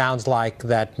 it sounds like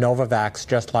that Novavax,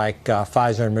 just like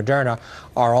Pfizer and Moderna,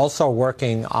 are also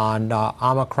working on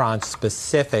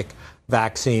Omicron-specific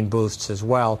vaccine boosts as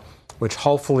well, which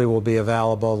hopefully will be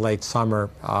available late summer,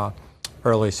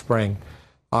 early spring.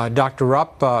 Dr.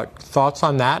 Rupp, thoughts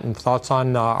on that and thoughts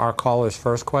on our caller's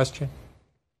first question?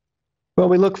 Well,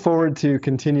 we look forward to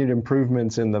continued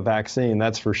improvements in the vaccine,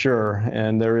 that's for sure.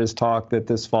 And there is talk that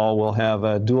this fall we'll have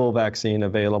a dual vaccine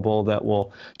available that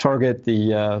will target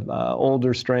the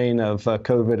older strain of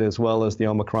COVID as well as the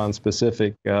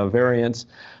Omicron-specific variants.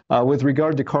 With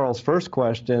regard to Carl's first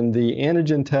question, the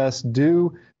antigen tests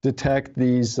do detect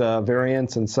these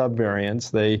variants and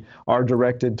subvariants. They are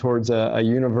directed towards a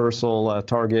universal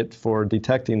target for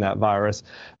detecting that virus,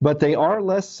 but they are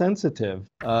less sensitive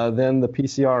than the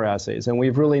PCR assays. And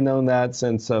we've really known that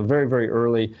since very, very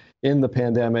early in the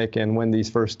pandemic and when these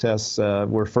first tests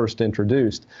were first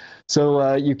introduced.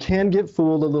 So you can get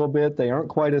fooled a little bit. They aren't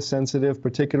quite as sensitive,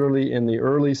 particularly in the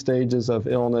early stages of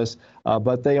illness,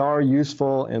 but they are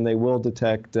useful and they will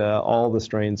detect all the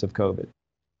strains of COVID.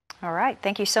 All right.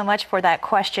 Thank you so much for that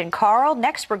question, Carl.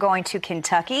 Next, we're going to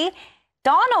Kentucky.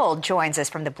 Donald joins us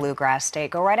from the Bluegrass State.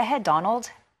 Go right ahead,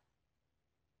 Donald.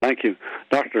 Thank you.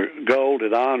 Dr. Gold,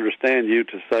 did I understand you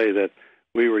to say that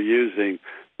we were using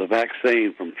the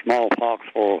vaccine from smallpox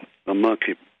for the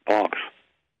monkeypox?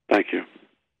 Thank you.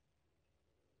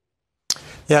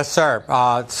 Yes, sir.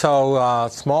 So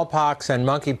smallpox and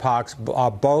monkeypox are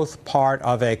both part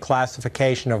of a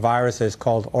classification of viruses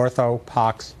called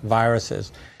orthopox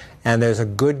viruses. And there's a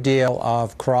good deal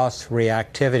of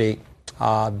cross-reactivity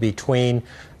between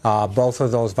both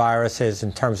of those viruses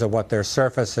in terms of what their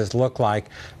surfaces look like,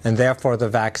 and therefore the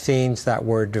vaccines that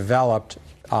were developed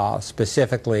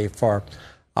specifically for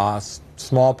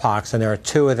smallpox, and there are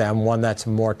two of them, one that's a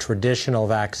more traditional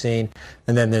vaccine,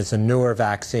 and then there's a newer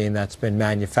vaccine that's been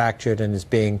manufactured and is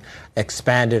being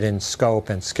expanded in scope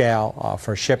and scale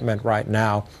for shipment right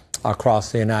now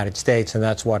across the United States, and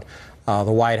that's what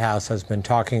the White House has been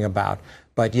talking about.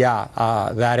 But yeah,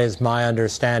 that is my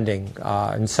understanding.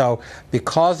 And so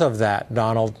because of that,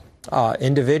 Donald,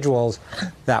 individuals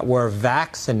that were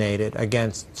vaccinated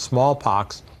against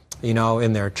smallpox,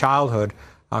 in their childhood,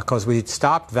 because we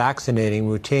stopped vaccinating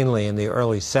routinely in the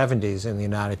early 70s in the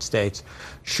United States,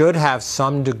 should have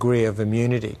some degree of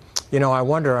immunity. I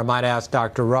wonder, I might ask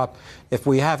Dr. Rupp, if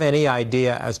we have any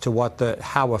idea as to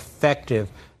how effective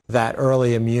that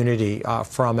early immunity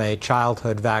from a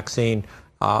childhood vaccine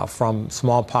from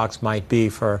smallpox might be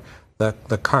for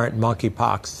the current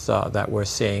monkeypox that we're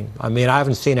seeing. I mean, I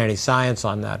haven't seen any science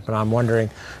on that, but I'm wondering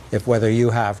whether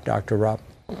you have, Dr. Rupp.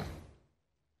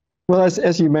 Well,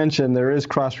 as you mentioned, there is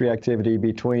cross-reactivity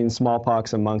between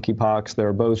smallpox and monkeypox.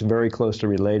 They're both very closely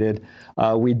related.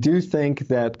 We do think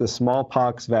that the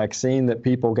smallpox vaccine that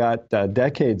people got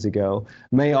decades ago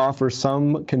may offer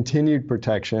some continued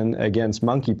protection against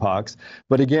monkeypox.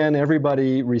 But again,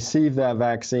 everybody received that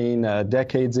vaccine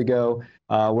decades ago.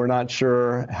 We're not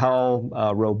sure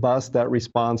how robust that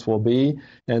response will be.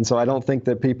 And so I don't think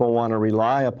that people want to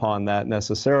rely upon that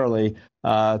necessarily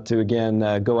to,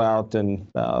 again, go out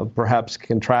and perhaps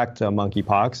contract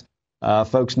monkeypox.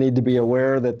 Folks need to be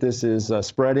aware that this is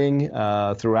spreading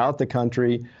throughout the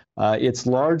country. It's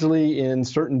largely in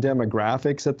certain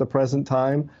demographics at the present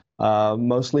time,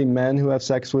 mostly men who have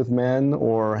sex with men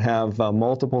or have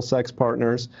multiple sex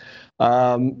partners.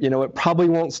 It probably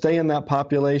won't stay in that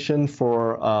population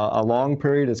for a long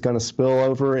period. It's going to spill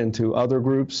over into other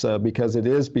groups because it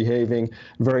is behaving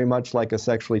very much like a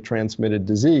sexually transmitted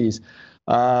disease.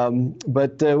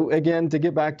 But again, to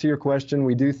get back to your question,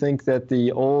 we do think that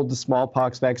the old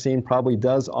smallpox vaccine probably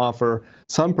does offer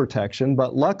some protection,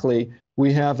 but luckily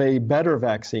we have a better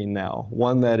vaccine now,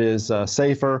 one that is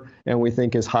safer and we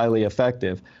think is highly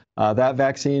effective. That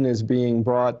vaccine is being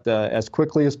brought as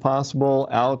quickly as possible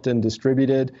out and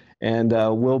distributed, and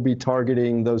will be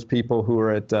targeting those people who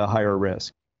are at higher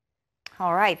risk.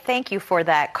 All right. Thank you for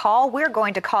that call. We're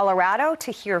going to Colorado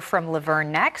to hear from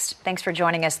Laverne next. Thanks for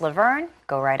joining us, Laverne.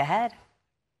 Go right ahead.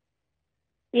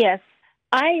 Yes.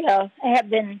 I have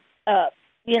been,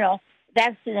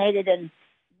 vaccinated and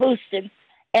boosted,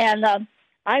 and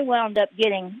I wound up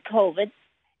getting COVID,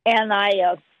 and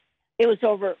it was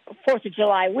over 4th of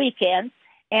July weekend,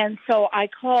 and so I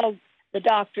called the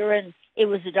doctor, and it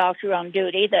was the doctor on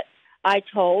duty that I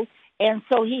told, and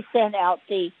so he sent out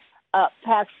the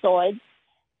Paxlovid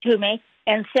to me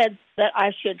and said that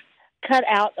I should cut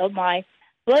out of my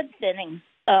blood thinning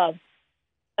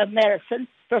medicine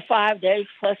for 5 days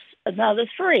plus another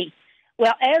 3.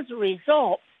 Well, as a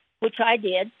result, which I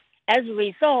did, I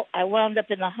wound up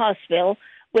in the hospital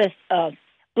with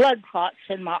blood clots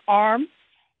in my arm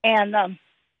and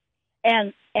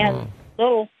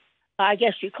little, I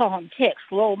guess you call them ticks,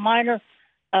 little minor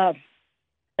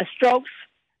strokes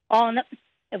on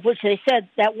it, which they said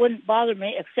that wouldn't bother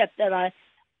me, except that I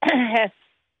have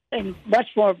been much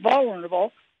more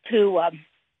vulnerable to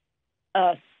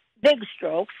big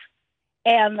strokes,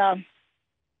 and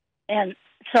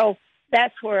so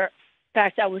that's where, in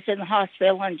fact, I was in the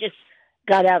hospital and just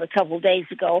got out a couple of days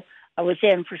ago. I was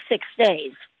in for 6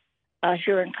 days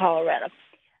here in Colorado.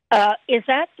 Is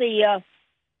that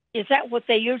what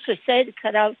they usually say to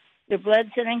cut out your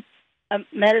blood thinning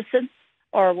medicine,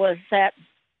 or was that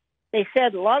they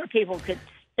said a lot of people could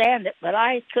stand it, but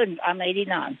I couldn't. I'm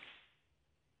 89.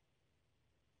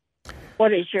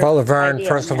 What is your Laverne,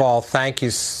 first of all, thank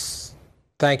you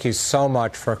so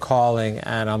much for calling,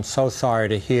 and I'm so sorry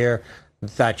to hear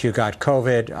that you got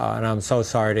COVID, and I'm so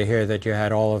sorry to hear that you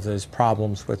had all of these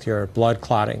problems with your blood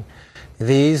clotting.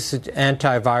 These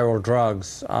antiviral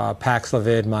drugs,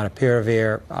 Paxlovid,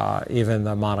 Molnupiravir, even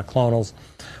the monoclonals,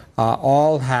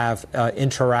 all have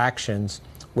interactions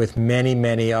with many,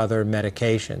 many other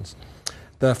medications.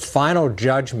 The final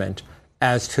judgment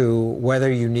as to whether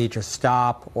you need to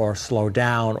stop or slow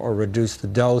down or reduce the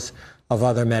dose of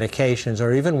other medications,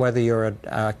 or even whether you're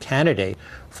a candidate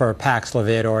for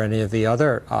Paxlovid or any of the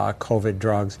other COVID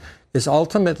drugs, is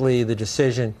ultimately the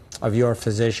decision of your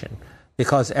physician,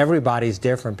 because everybody's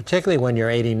different, particularly when you're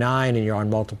 89 and you're on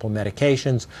multiple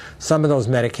medications. Some of those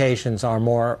medications are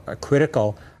more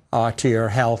critical to your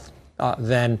health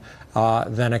than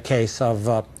a case of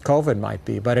COVID might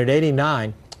be. But at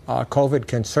 89, COVID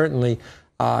can certainly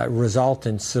result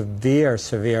in severe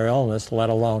illness, let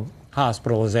alone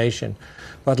hospitalization.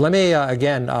 But let me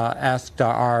again ask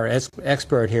our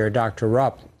expert here, Dr.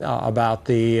 Rupp, about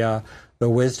the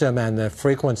wisdom and the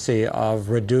frequency of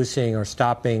reducing or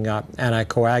stopping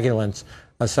anticoagulants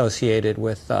associated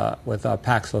with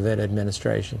Paxlovid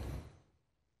administration.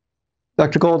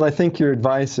 Dr. Gold, I think your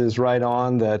advice is right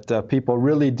on, that people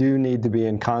really do need to be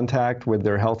in contact with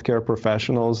their healthcare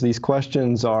professionals. These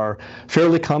questions are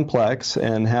fairly complex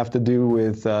and have to do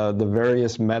with the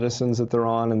various medicines that they're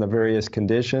on and the various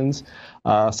conditions.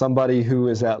 Somebody who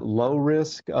is at low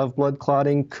risk of blood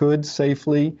clotting could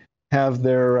safely have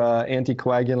their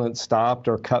anticoagulant stopped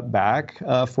or cut back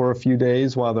for a few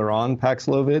days while they're on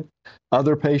Paxlovid.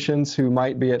 Other patients who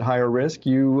might be at higher risk,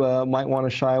 you might want to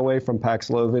shy away from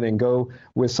Paxlovid and go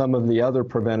with some of the other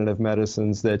preventative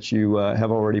medicines that you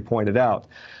have already pointed out.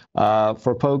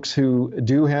 For folks who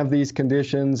do have these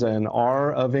conditions and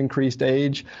are of increased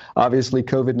age, obviously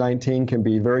COVID-19 can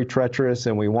be very treacherous,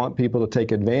 and we want people to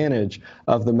take advantage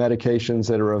of the medications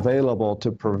that are available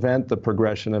to prevent the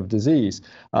progression of disease.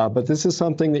 But this is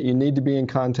something that you need to be in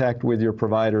contact with your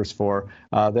providers for.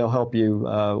 They'll help you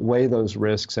weigh those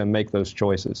risks and make those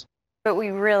choices. But we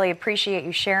really appreciate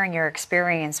you sharing your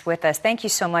experience with us. Thank you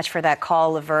so much for that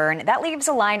call, Laverne. That leaves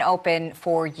a line open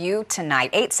for you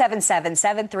tonight,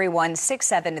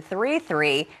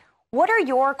 877-731-6733. What are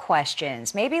your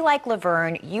questions? Maybe like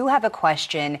Laverne, you have a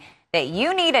question that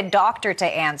you need a doctor to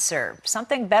answer.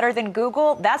 Something better than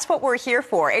Google? That's what we're here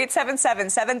for.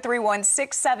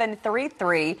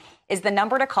 877-731-6733 is the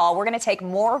number to call. We're going to take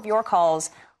more of your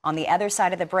calls on the other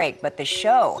side of the break. But the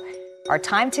show, our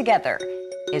time together,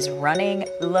 is running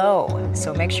low.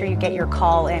 So make sure you get your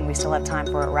call in. We still have time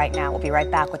for it right now. We'll be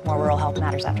right back with more Rural Health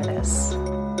Matters after this.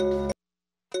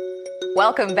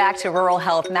 Welcome back to Rural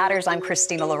Health Matters. I'm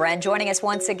Christina Loren. Joining us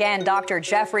once again, Dr.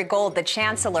 Jeffrey Gold, the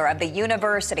Chancellor of the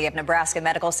University of Nebraska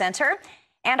Medical Center.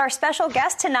 And our special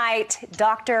guest tonight,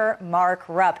 Dr. Mark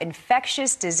Rupp,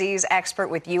 infectious disease expert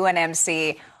with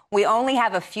UNMC. We only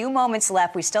have a few moments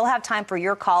left. We still have time for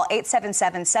your call,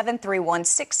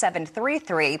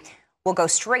 877-731-6733. We'll go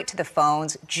straight to the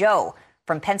phones. Joe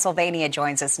from Pennsylvania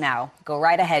joins us now. Go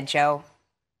right ahead, Joe.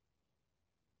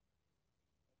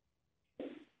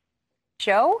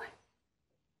 Joe?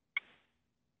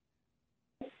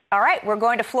 All right, we're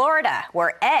going to Florida,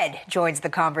 where Ed joins the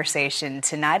conversation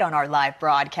tonight on our live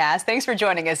broadcast. Thanks for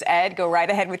joining us, Ed. Go right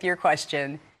ahead with your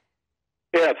question.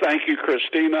 Yeah, thank you,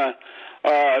 Christina.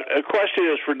 A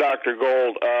question is for Dr.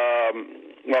 Gold,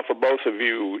 well, for both of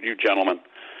you gentlemen.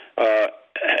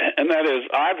 And that is,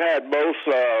 I've had both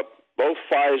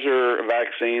Pfizer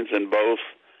vaccines and both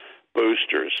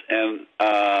boosters, and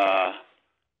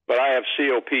but I have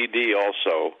COPD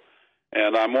also,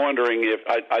 and I'm wondering if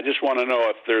I just want to know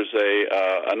if there's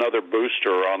another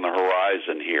booster on the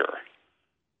horizon here.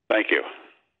 Thank you.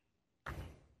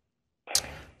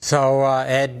 So,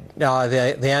 Ed,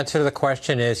 the answer to the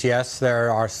question is yes,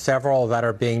 there are several that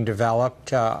are being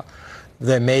developed.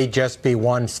 There may just be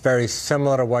one very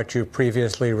similar to what you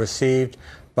previously received,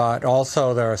 but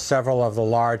also there are several of the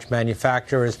large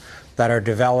manufacturers that are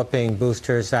developing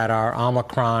boosters that are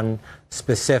Omicron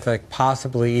specific,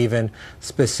 possibly even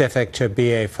specific to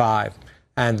BA.5.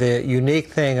 And the unique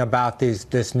thing about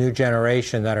this new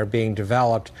generation that are being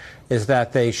developed is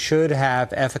that they should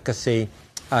have efficacy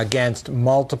against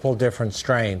multiple different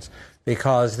strains.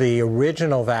 because the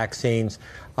original vaccines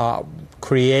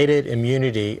created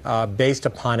immunity based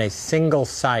upon a single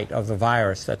site of the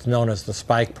virus that's known as the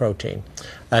spike protein.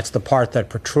 That's the part that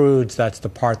protrudes, that's the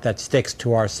part that sticks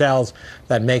to our cells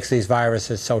that makes these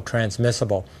viruses so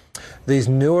transmissible. These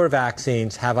newer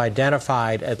vaccines have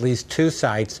identified at least 2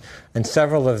 sites, and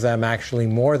several of them actually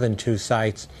more than 2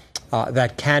 sites,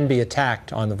 that can be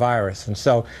attacked on the virus. And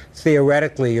so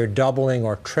theoretically, you're doubling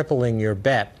or tripling your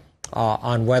bet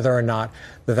on whether or not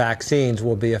the vaccines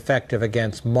will be effective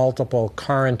against multiple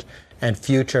current and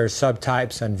future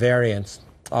subtypes and variants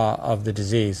of the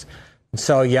disease. And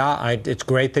so, yeah, it's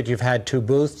great that you've had 2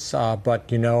 boosts,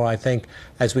 but, I think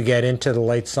as we get into the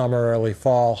late summer, early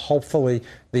fall, hopefully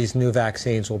these new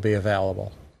vaccines will be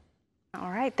available.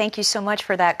 All right. Thank you so much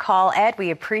for that call, Ed.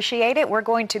 We appreciate it. We're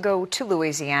going to go to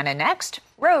Louisiana next.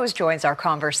 Rose joins our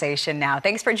conversation now.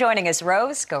 Thanks for joining us,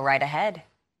 Rose. Go right ahead.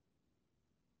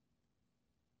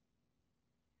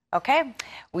 Okay,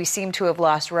 we seem to have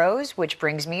lost Rose, which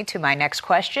brings me to my next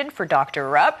question for Dr.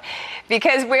 Rupp,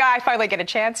 because I finally get a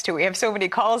chance to. We have so many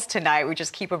calls tonight. We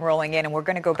just keep them rolling in, and we're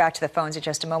going to go back to the phones in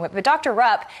just a moment. But Dr.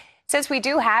 Rupp, since we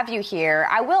do have you here,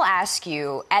 I will ask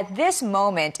you, at this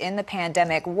moment in the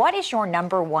pandemic, what is your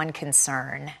number one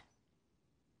concern?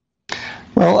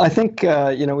 Well, I think, we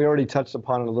already touched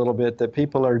upon it a little bit, that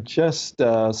people are just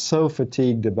so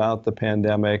fatigued about the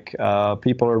pandemic.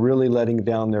 People are really letting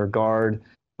down their guard.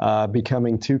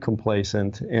 Becoming too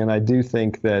complacent. And I do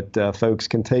think that folks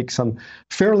can take some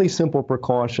fairly simple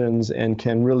precautions and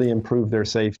can really improve their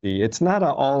safety. It's not an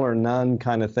all or none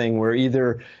kind of thing where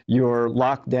either you're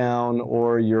locked down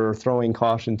or you're throwing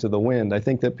caution to the wind. I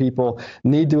think that people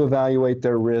need to evaluate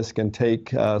their risk and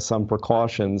take some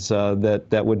precautions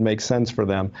that would make sense for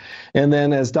them. And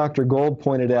then, as Dr. Gold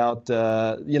pointed out,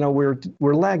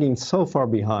 we're lagging so far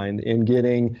behind in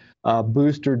getting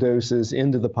booster doses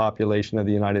into the population of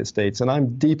the United States. And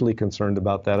I'm deeply concerned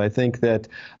about that. I think that,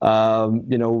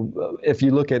 if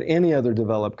you look at any other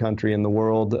developed country in the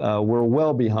world, we're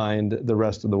well behind the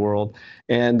rest of the world.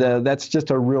 And that's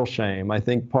just a real shame. I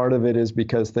think part of it is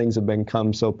because things have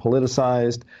become so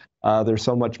politicized. There's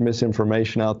so much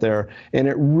misinformation out there, and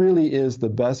it really is the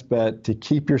best bet to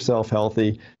keep yourself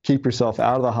healthy, keep yourself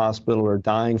out of the hospital or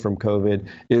dying from COVID,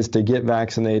 is to get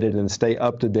vaccinated and stay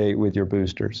up to date with your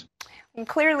boosters. And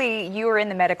clearly, you are in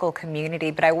the medical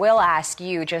community, but I will ask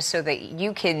you, just so that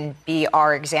you can be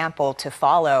our example to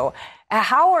follow,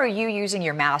 how are you using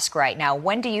your mask right now?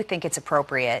 When do you think it's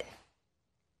appropriate?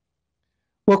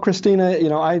 Well, Christina,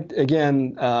 I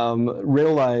again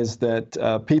realize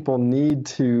that people need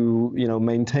to,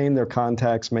 maintain their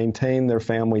contacts, maintain their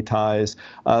family ties.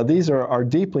 These are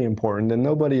deeply important, and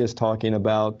nobody is talking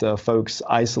about folks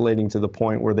isolating to the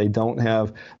point where they don't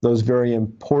have those very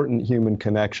important human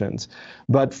connections.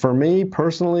 But for me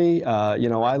personally,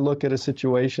 I look at a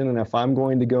situation, and if I'm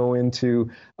going to go into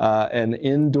an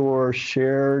indoor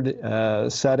shared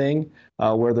setting,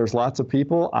 where there's lots of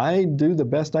people, I do the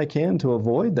best I can to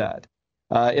avoid that.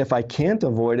 If I can't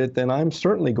avoid it, then I'm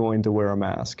certainly going to wear a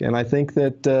mask. And I think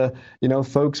that,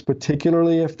 folks,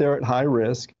 particularly if they're at high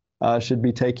risk, should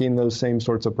be taking those same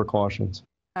sorts of precautions.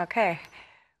 Okay.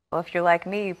 Well, if you're like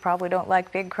me, you probably don't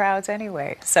like big crowds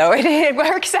anyway. So it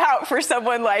works out for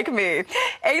someone like me.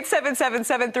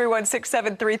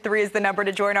 877-731-6733 is the number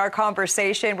to join our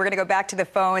conversation. We're going to go back to the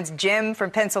phones. Jim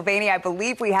from Pennsylvania, I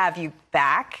believe we have you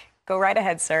back. Go right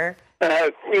ahead, sir.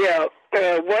 What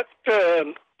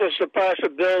is the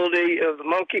possibility of the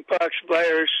monkeypox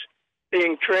virus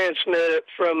being transmitted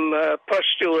from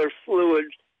pustular fluid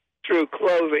through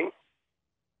clothing?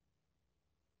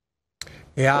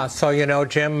 Yeah, so,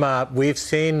 Jim, we've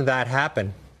seen that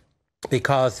happen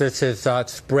because this is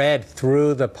spread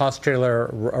through the pustular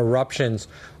eruptions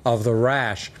of the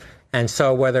rash. And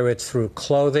so whether it's through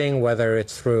clothing, whether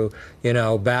it's through,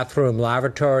 bathroom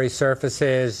lavatory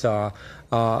surfaces,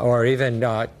 or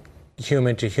even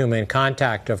human-to-human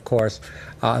contact, of course,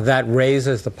 that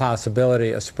raises the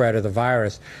possibility of spread of the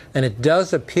virus. And it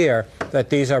does appear that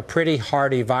these are pretty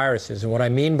hardy viruses. And what I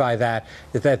mean by that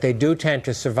is that they do tend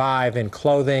to survive in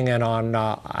clothing and on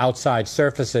outside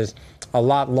surfaces a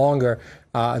lot longer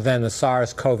than the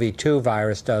SARS-CoV-2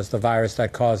 virus does, the virus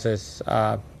that causes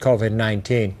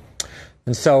COVID-19.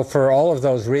 And so for all of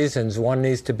those reasons, one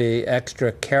needs to be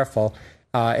extra careful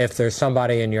if there's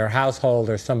somebody in your household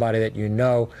or somebody that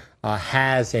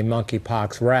has a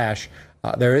monkeypox rash.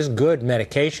 There is good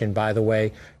medication, by the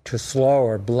way, to slow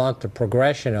or blunt the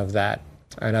progression of that.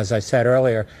 And as I said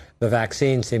earlier, the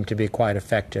vaccines seem to be quite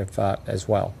effective as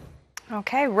well.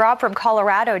 Okay, Rob from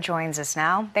Colorado joins us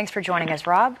now. Thanks for joining us,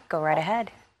 Rob. Go right ahead.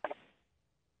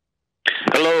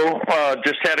 Hello. Hello.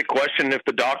 Just had a question if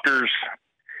the doctors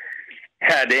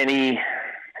had any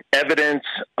evidence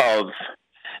of.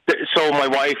 So my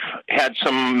wife had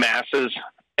some masses,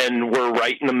 and we're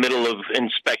right in the middle of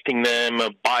inspecting them, a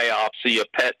biopsy, a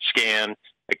PET scan,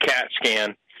 a CAT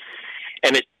scan.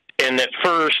 And at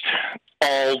first,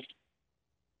 all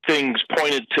things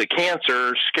pointed to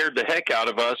cancer, scared the heck out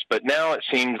of us, but now it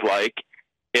seems like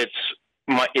it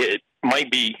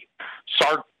might be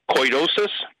sarcoidosis.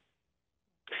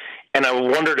 And I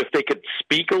wondered if they could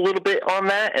speak a little bit on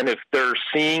that, and if they're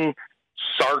seeing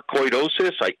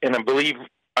sarcoidosis, and I believe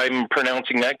I'm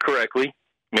pronouncing that correctly,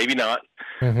 maybe not.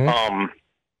 Mm-hmm.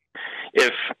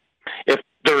 If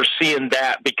they're seeing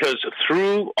that, because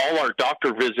through all our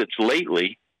doctor visits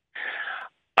lately,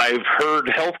 I've heard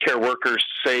healthcare workers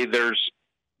say there's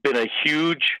been a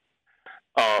huge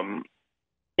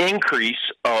increase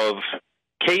of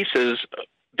cases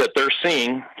that they're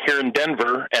seeing here in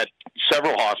Denver at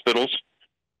several hospitals.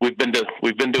 We've been to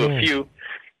a few,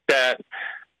 that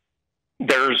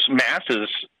there's masses,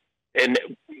 and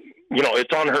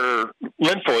it's on her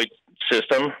lymphatic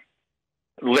system,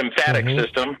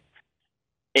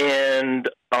 and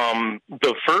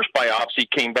the first biopsy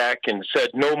came back and said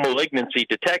no malignancy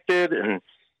detected,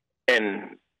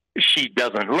 and she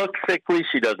doesn't look sickly,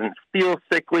 she doesn't feel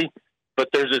sickly, but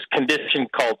there's this condition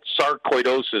called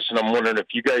sarcoidosis, and I'm wondering if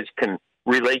you guys can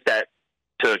relate that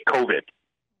to COVID.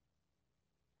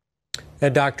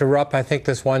 And Dr. Rupp, I think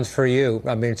this one's for you.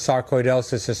 I mean,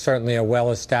 sarcoidosis is certainly a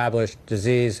well-established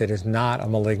disease. It is not a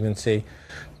malignancy.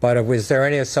 But is there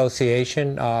any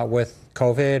association with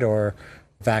COVID or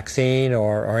vaccine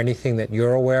or anything that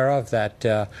you're aware of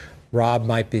that Rob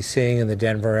might be seeing in the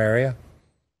Denver area?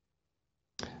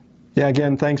 Yeah,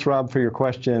 again, thanks, Rob, for your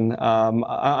question.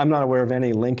 I'm not aware of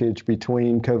any linkage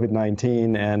between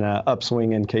COVID-19 and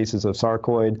upswing in cases of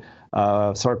sarcoid.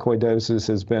 Sarcoidosis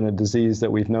has been a disease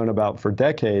that we've known about for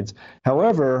decades.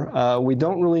 However, we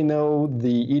don't really know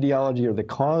the etiology or the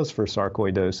cause for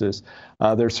sarcoidosis.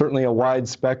 There's certainly a wide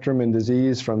spectrum in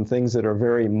disease, from things that are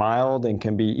very mild and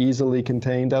can be easily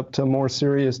contained up to more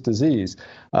serious disease.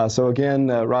 So again,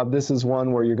 Rob, this is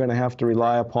one where you're going to have to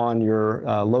rely upon your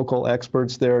local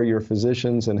experts there, your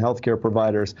physicians and healthcare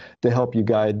providers, to help you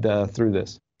guide through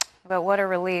this. But what a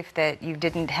relief that you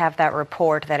didn't have that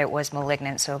report that it was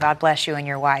malignant. So God bless you and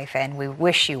your wife, and we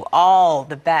wish you all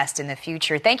the best in the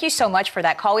future. Thank you so much for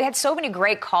that call. We had so many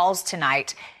great calls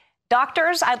tonight.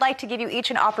 Doctors, I'd like to give you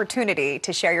each an opportunity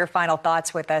to share your final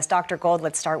thoughts with us. Dr. Gold,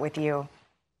 let's start with you.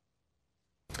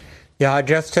 Yeah,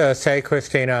 just to say,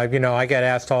 Christina, I get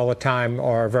asked all the time,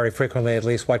 or very frequently at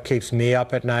least, what keeps me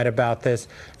up at night about this.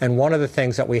 And one of the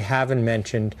things that we haven't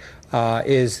mentioned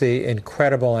is the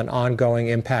incredible and ongoing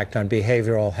impact on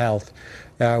behavioral health.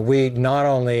 We not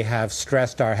only have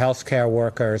stressed our healthcare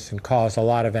workers and caused a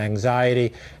lot of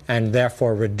anxiety and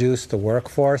therefore reduced the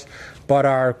workforce, but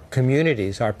our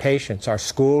communities, our patients, our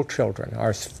school children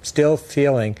are still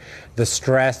feeling the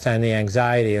stress and the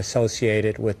anxiety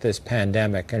associated with this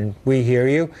pandemic. And we hear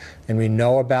you, and we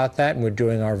know about that, and we're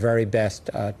doing our very best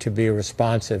to be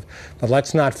responsive. But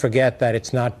let's not forget that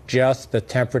it's not just the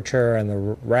temperature and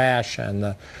the rash and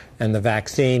the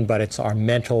vaccine, but it's our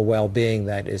mental well-being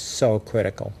that is so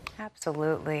critical.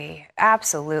 Absolutely.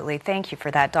 Absolutely. Thank you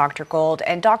for that, Dr. Gold.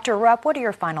 And Dr. Rupp, what are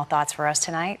your final thoughts for us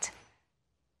tonight?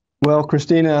 Well,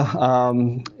 Christina,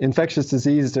 infectious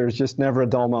disease, there's just never a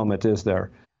dull moment, is there?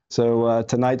 So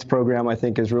tonight's program, I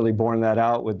think, has really borne that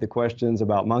out with the questions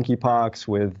about monkeypox,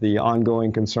 with the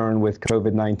ongoing concern with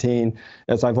COVID-19.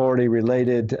 As I've already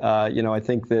related, I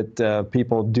think that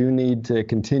people do need to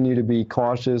continue to be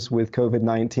cautious with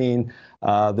COVID-19.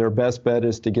 Their best bet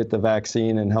is to get the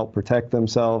vaccine and help protect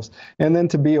themselves, and then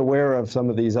to be aware of some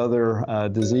of these other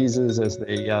diseases as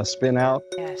they spin out.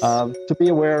 Yes. To be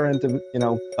aware and to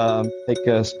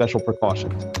take special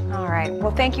precautions. All right.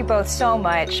 Well, thank you both so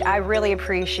much. I really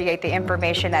appreciate the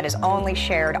information that is only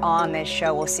shared on this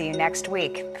show. We'll see you next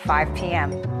week, 5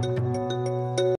 p.m.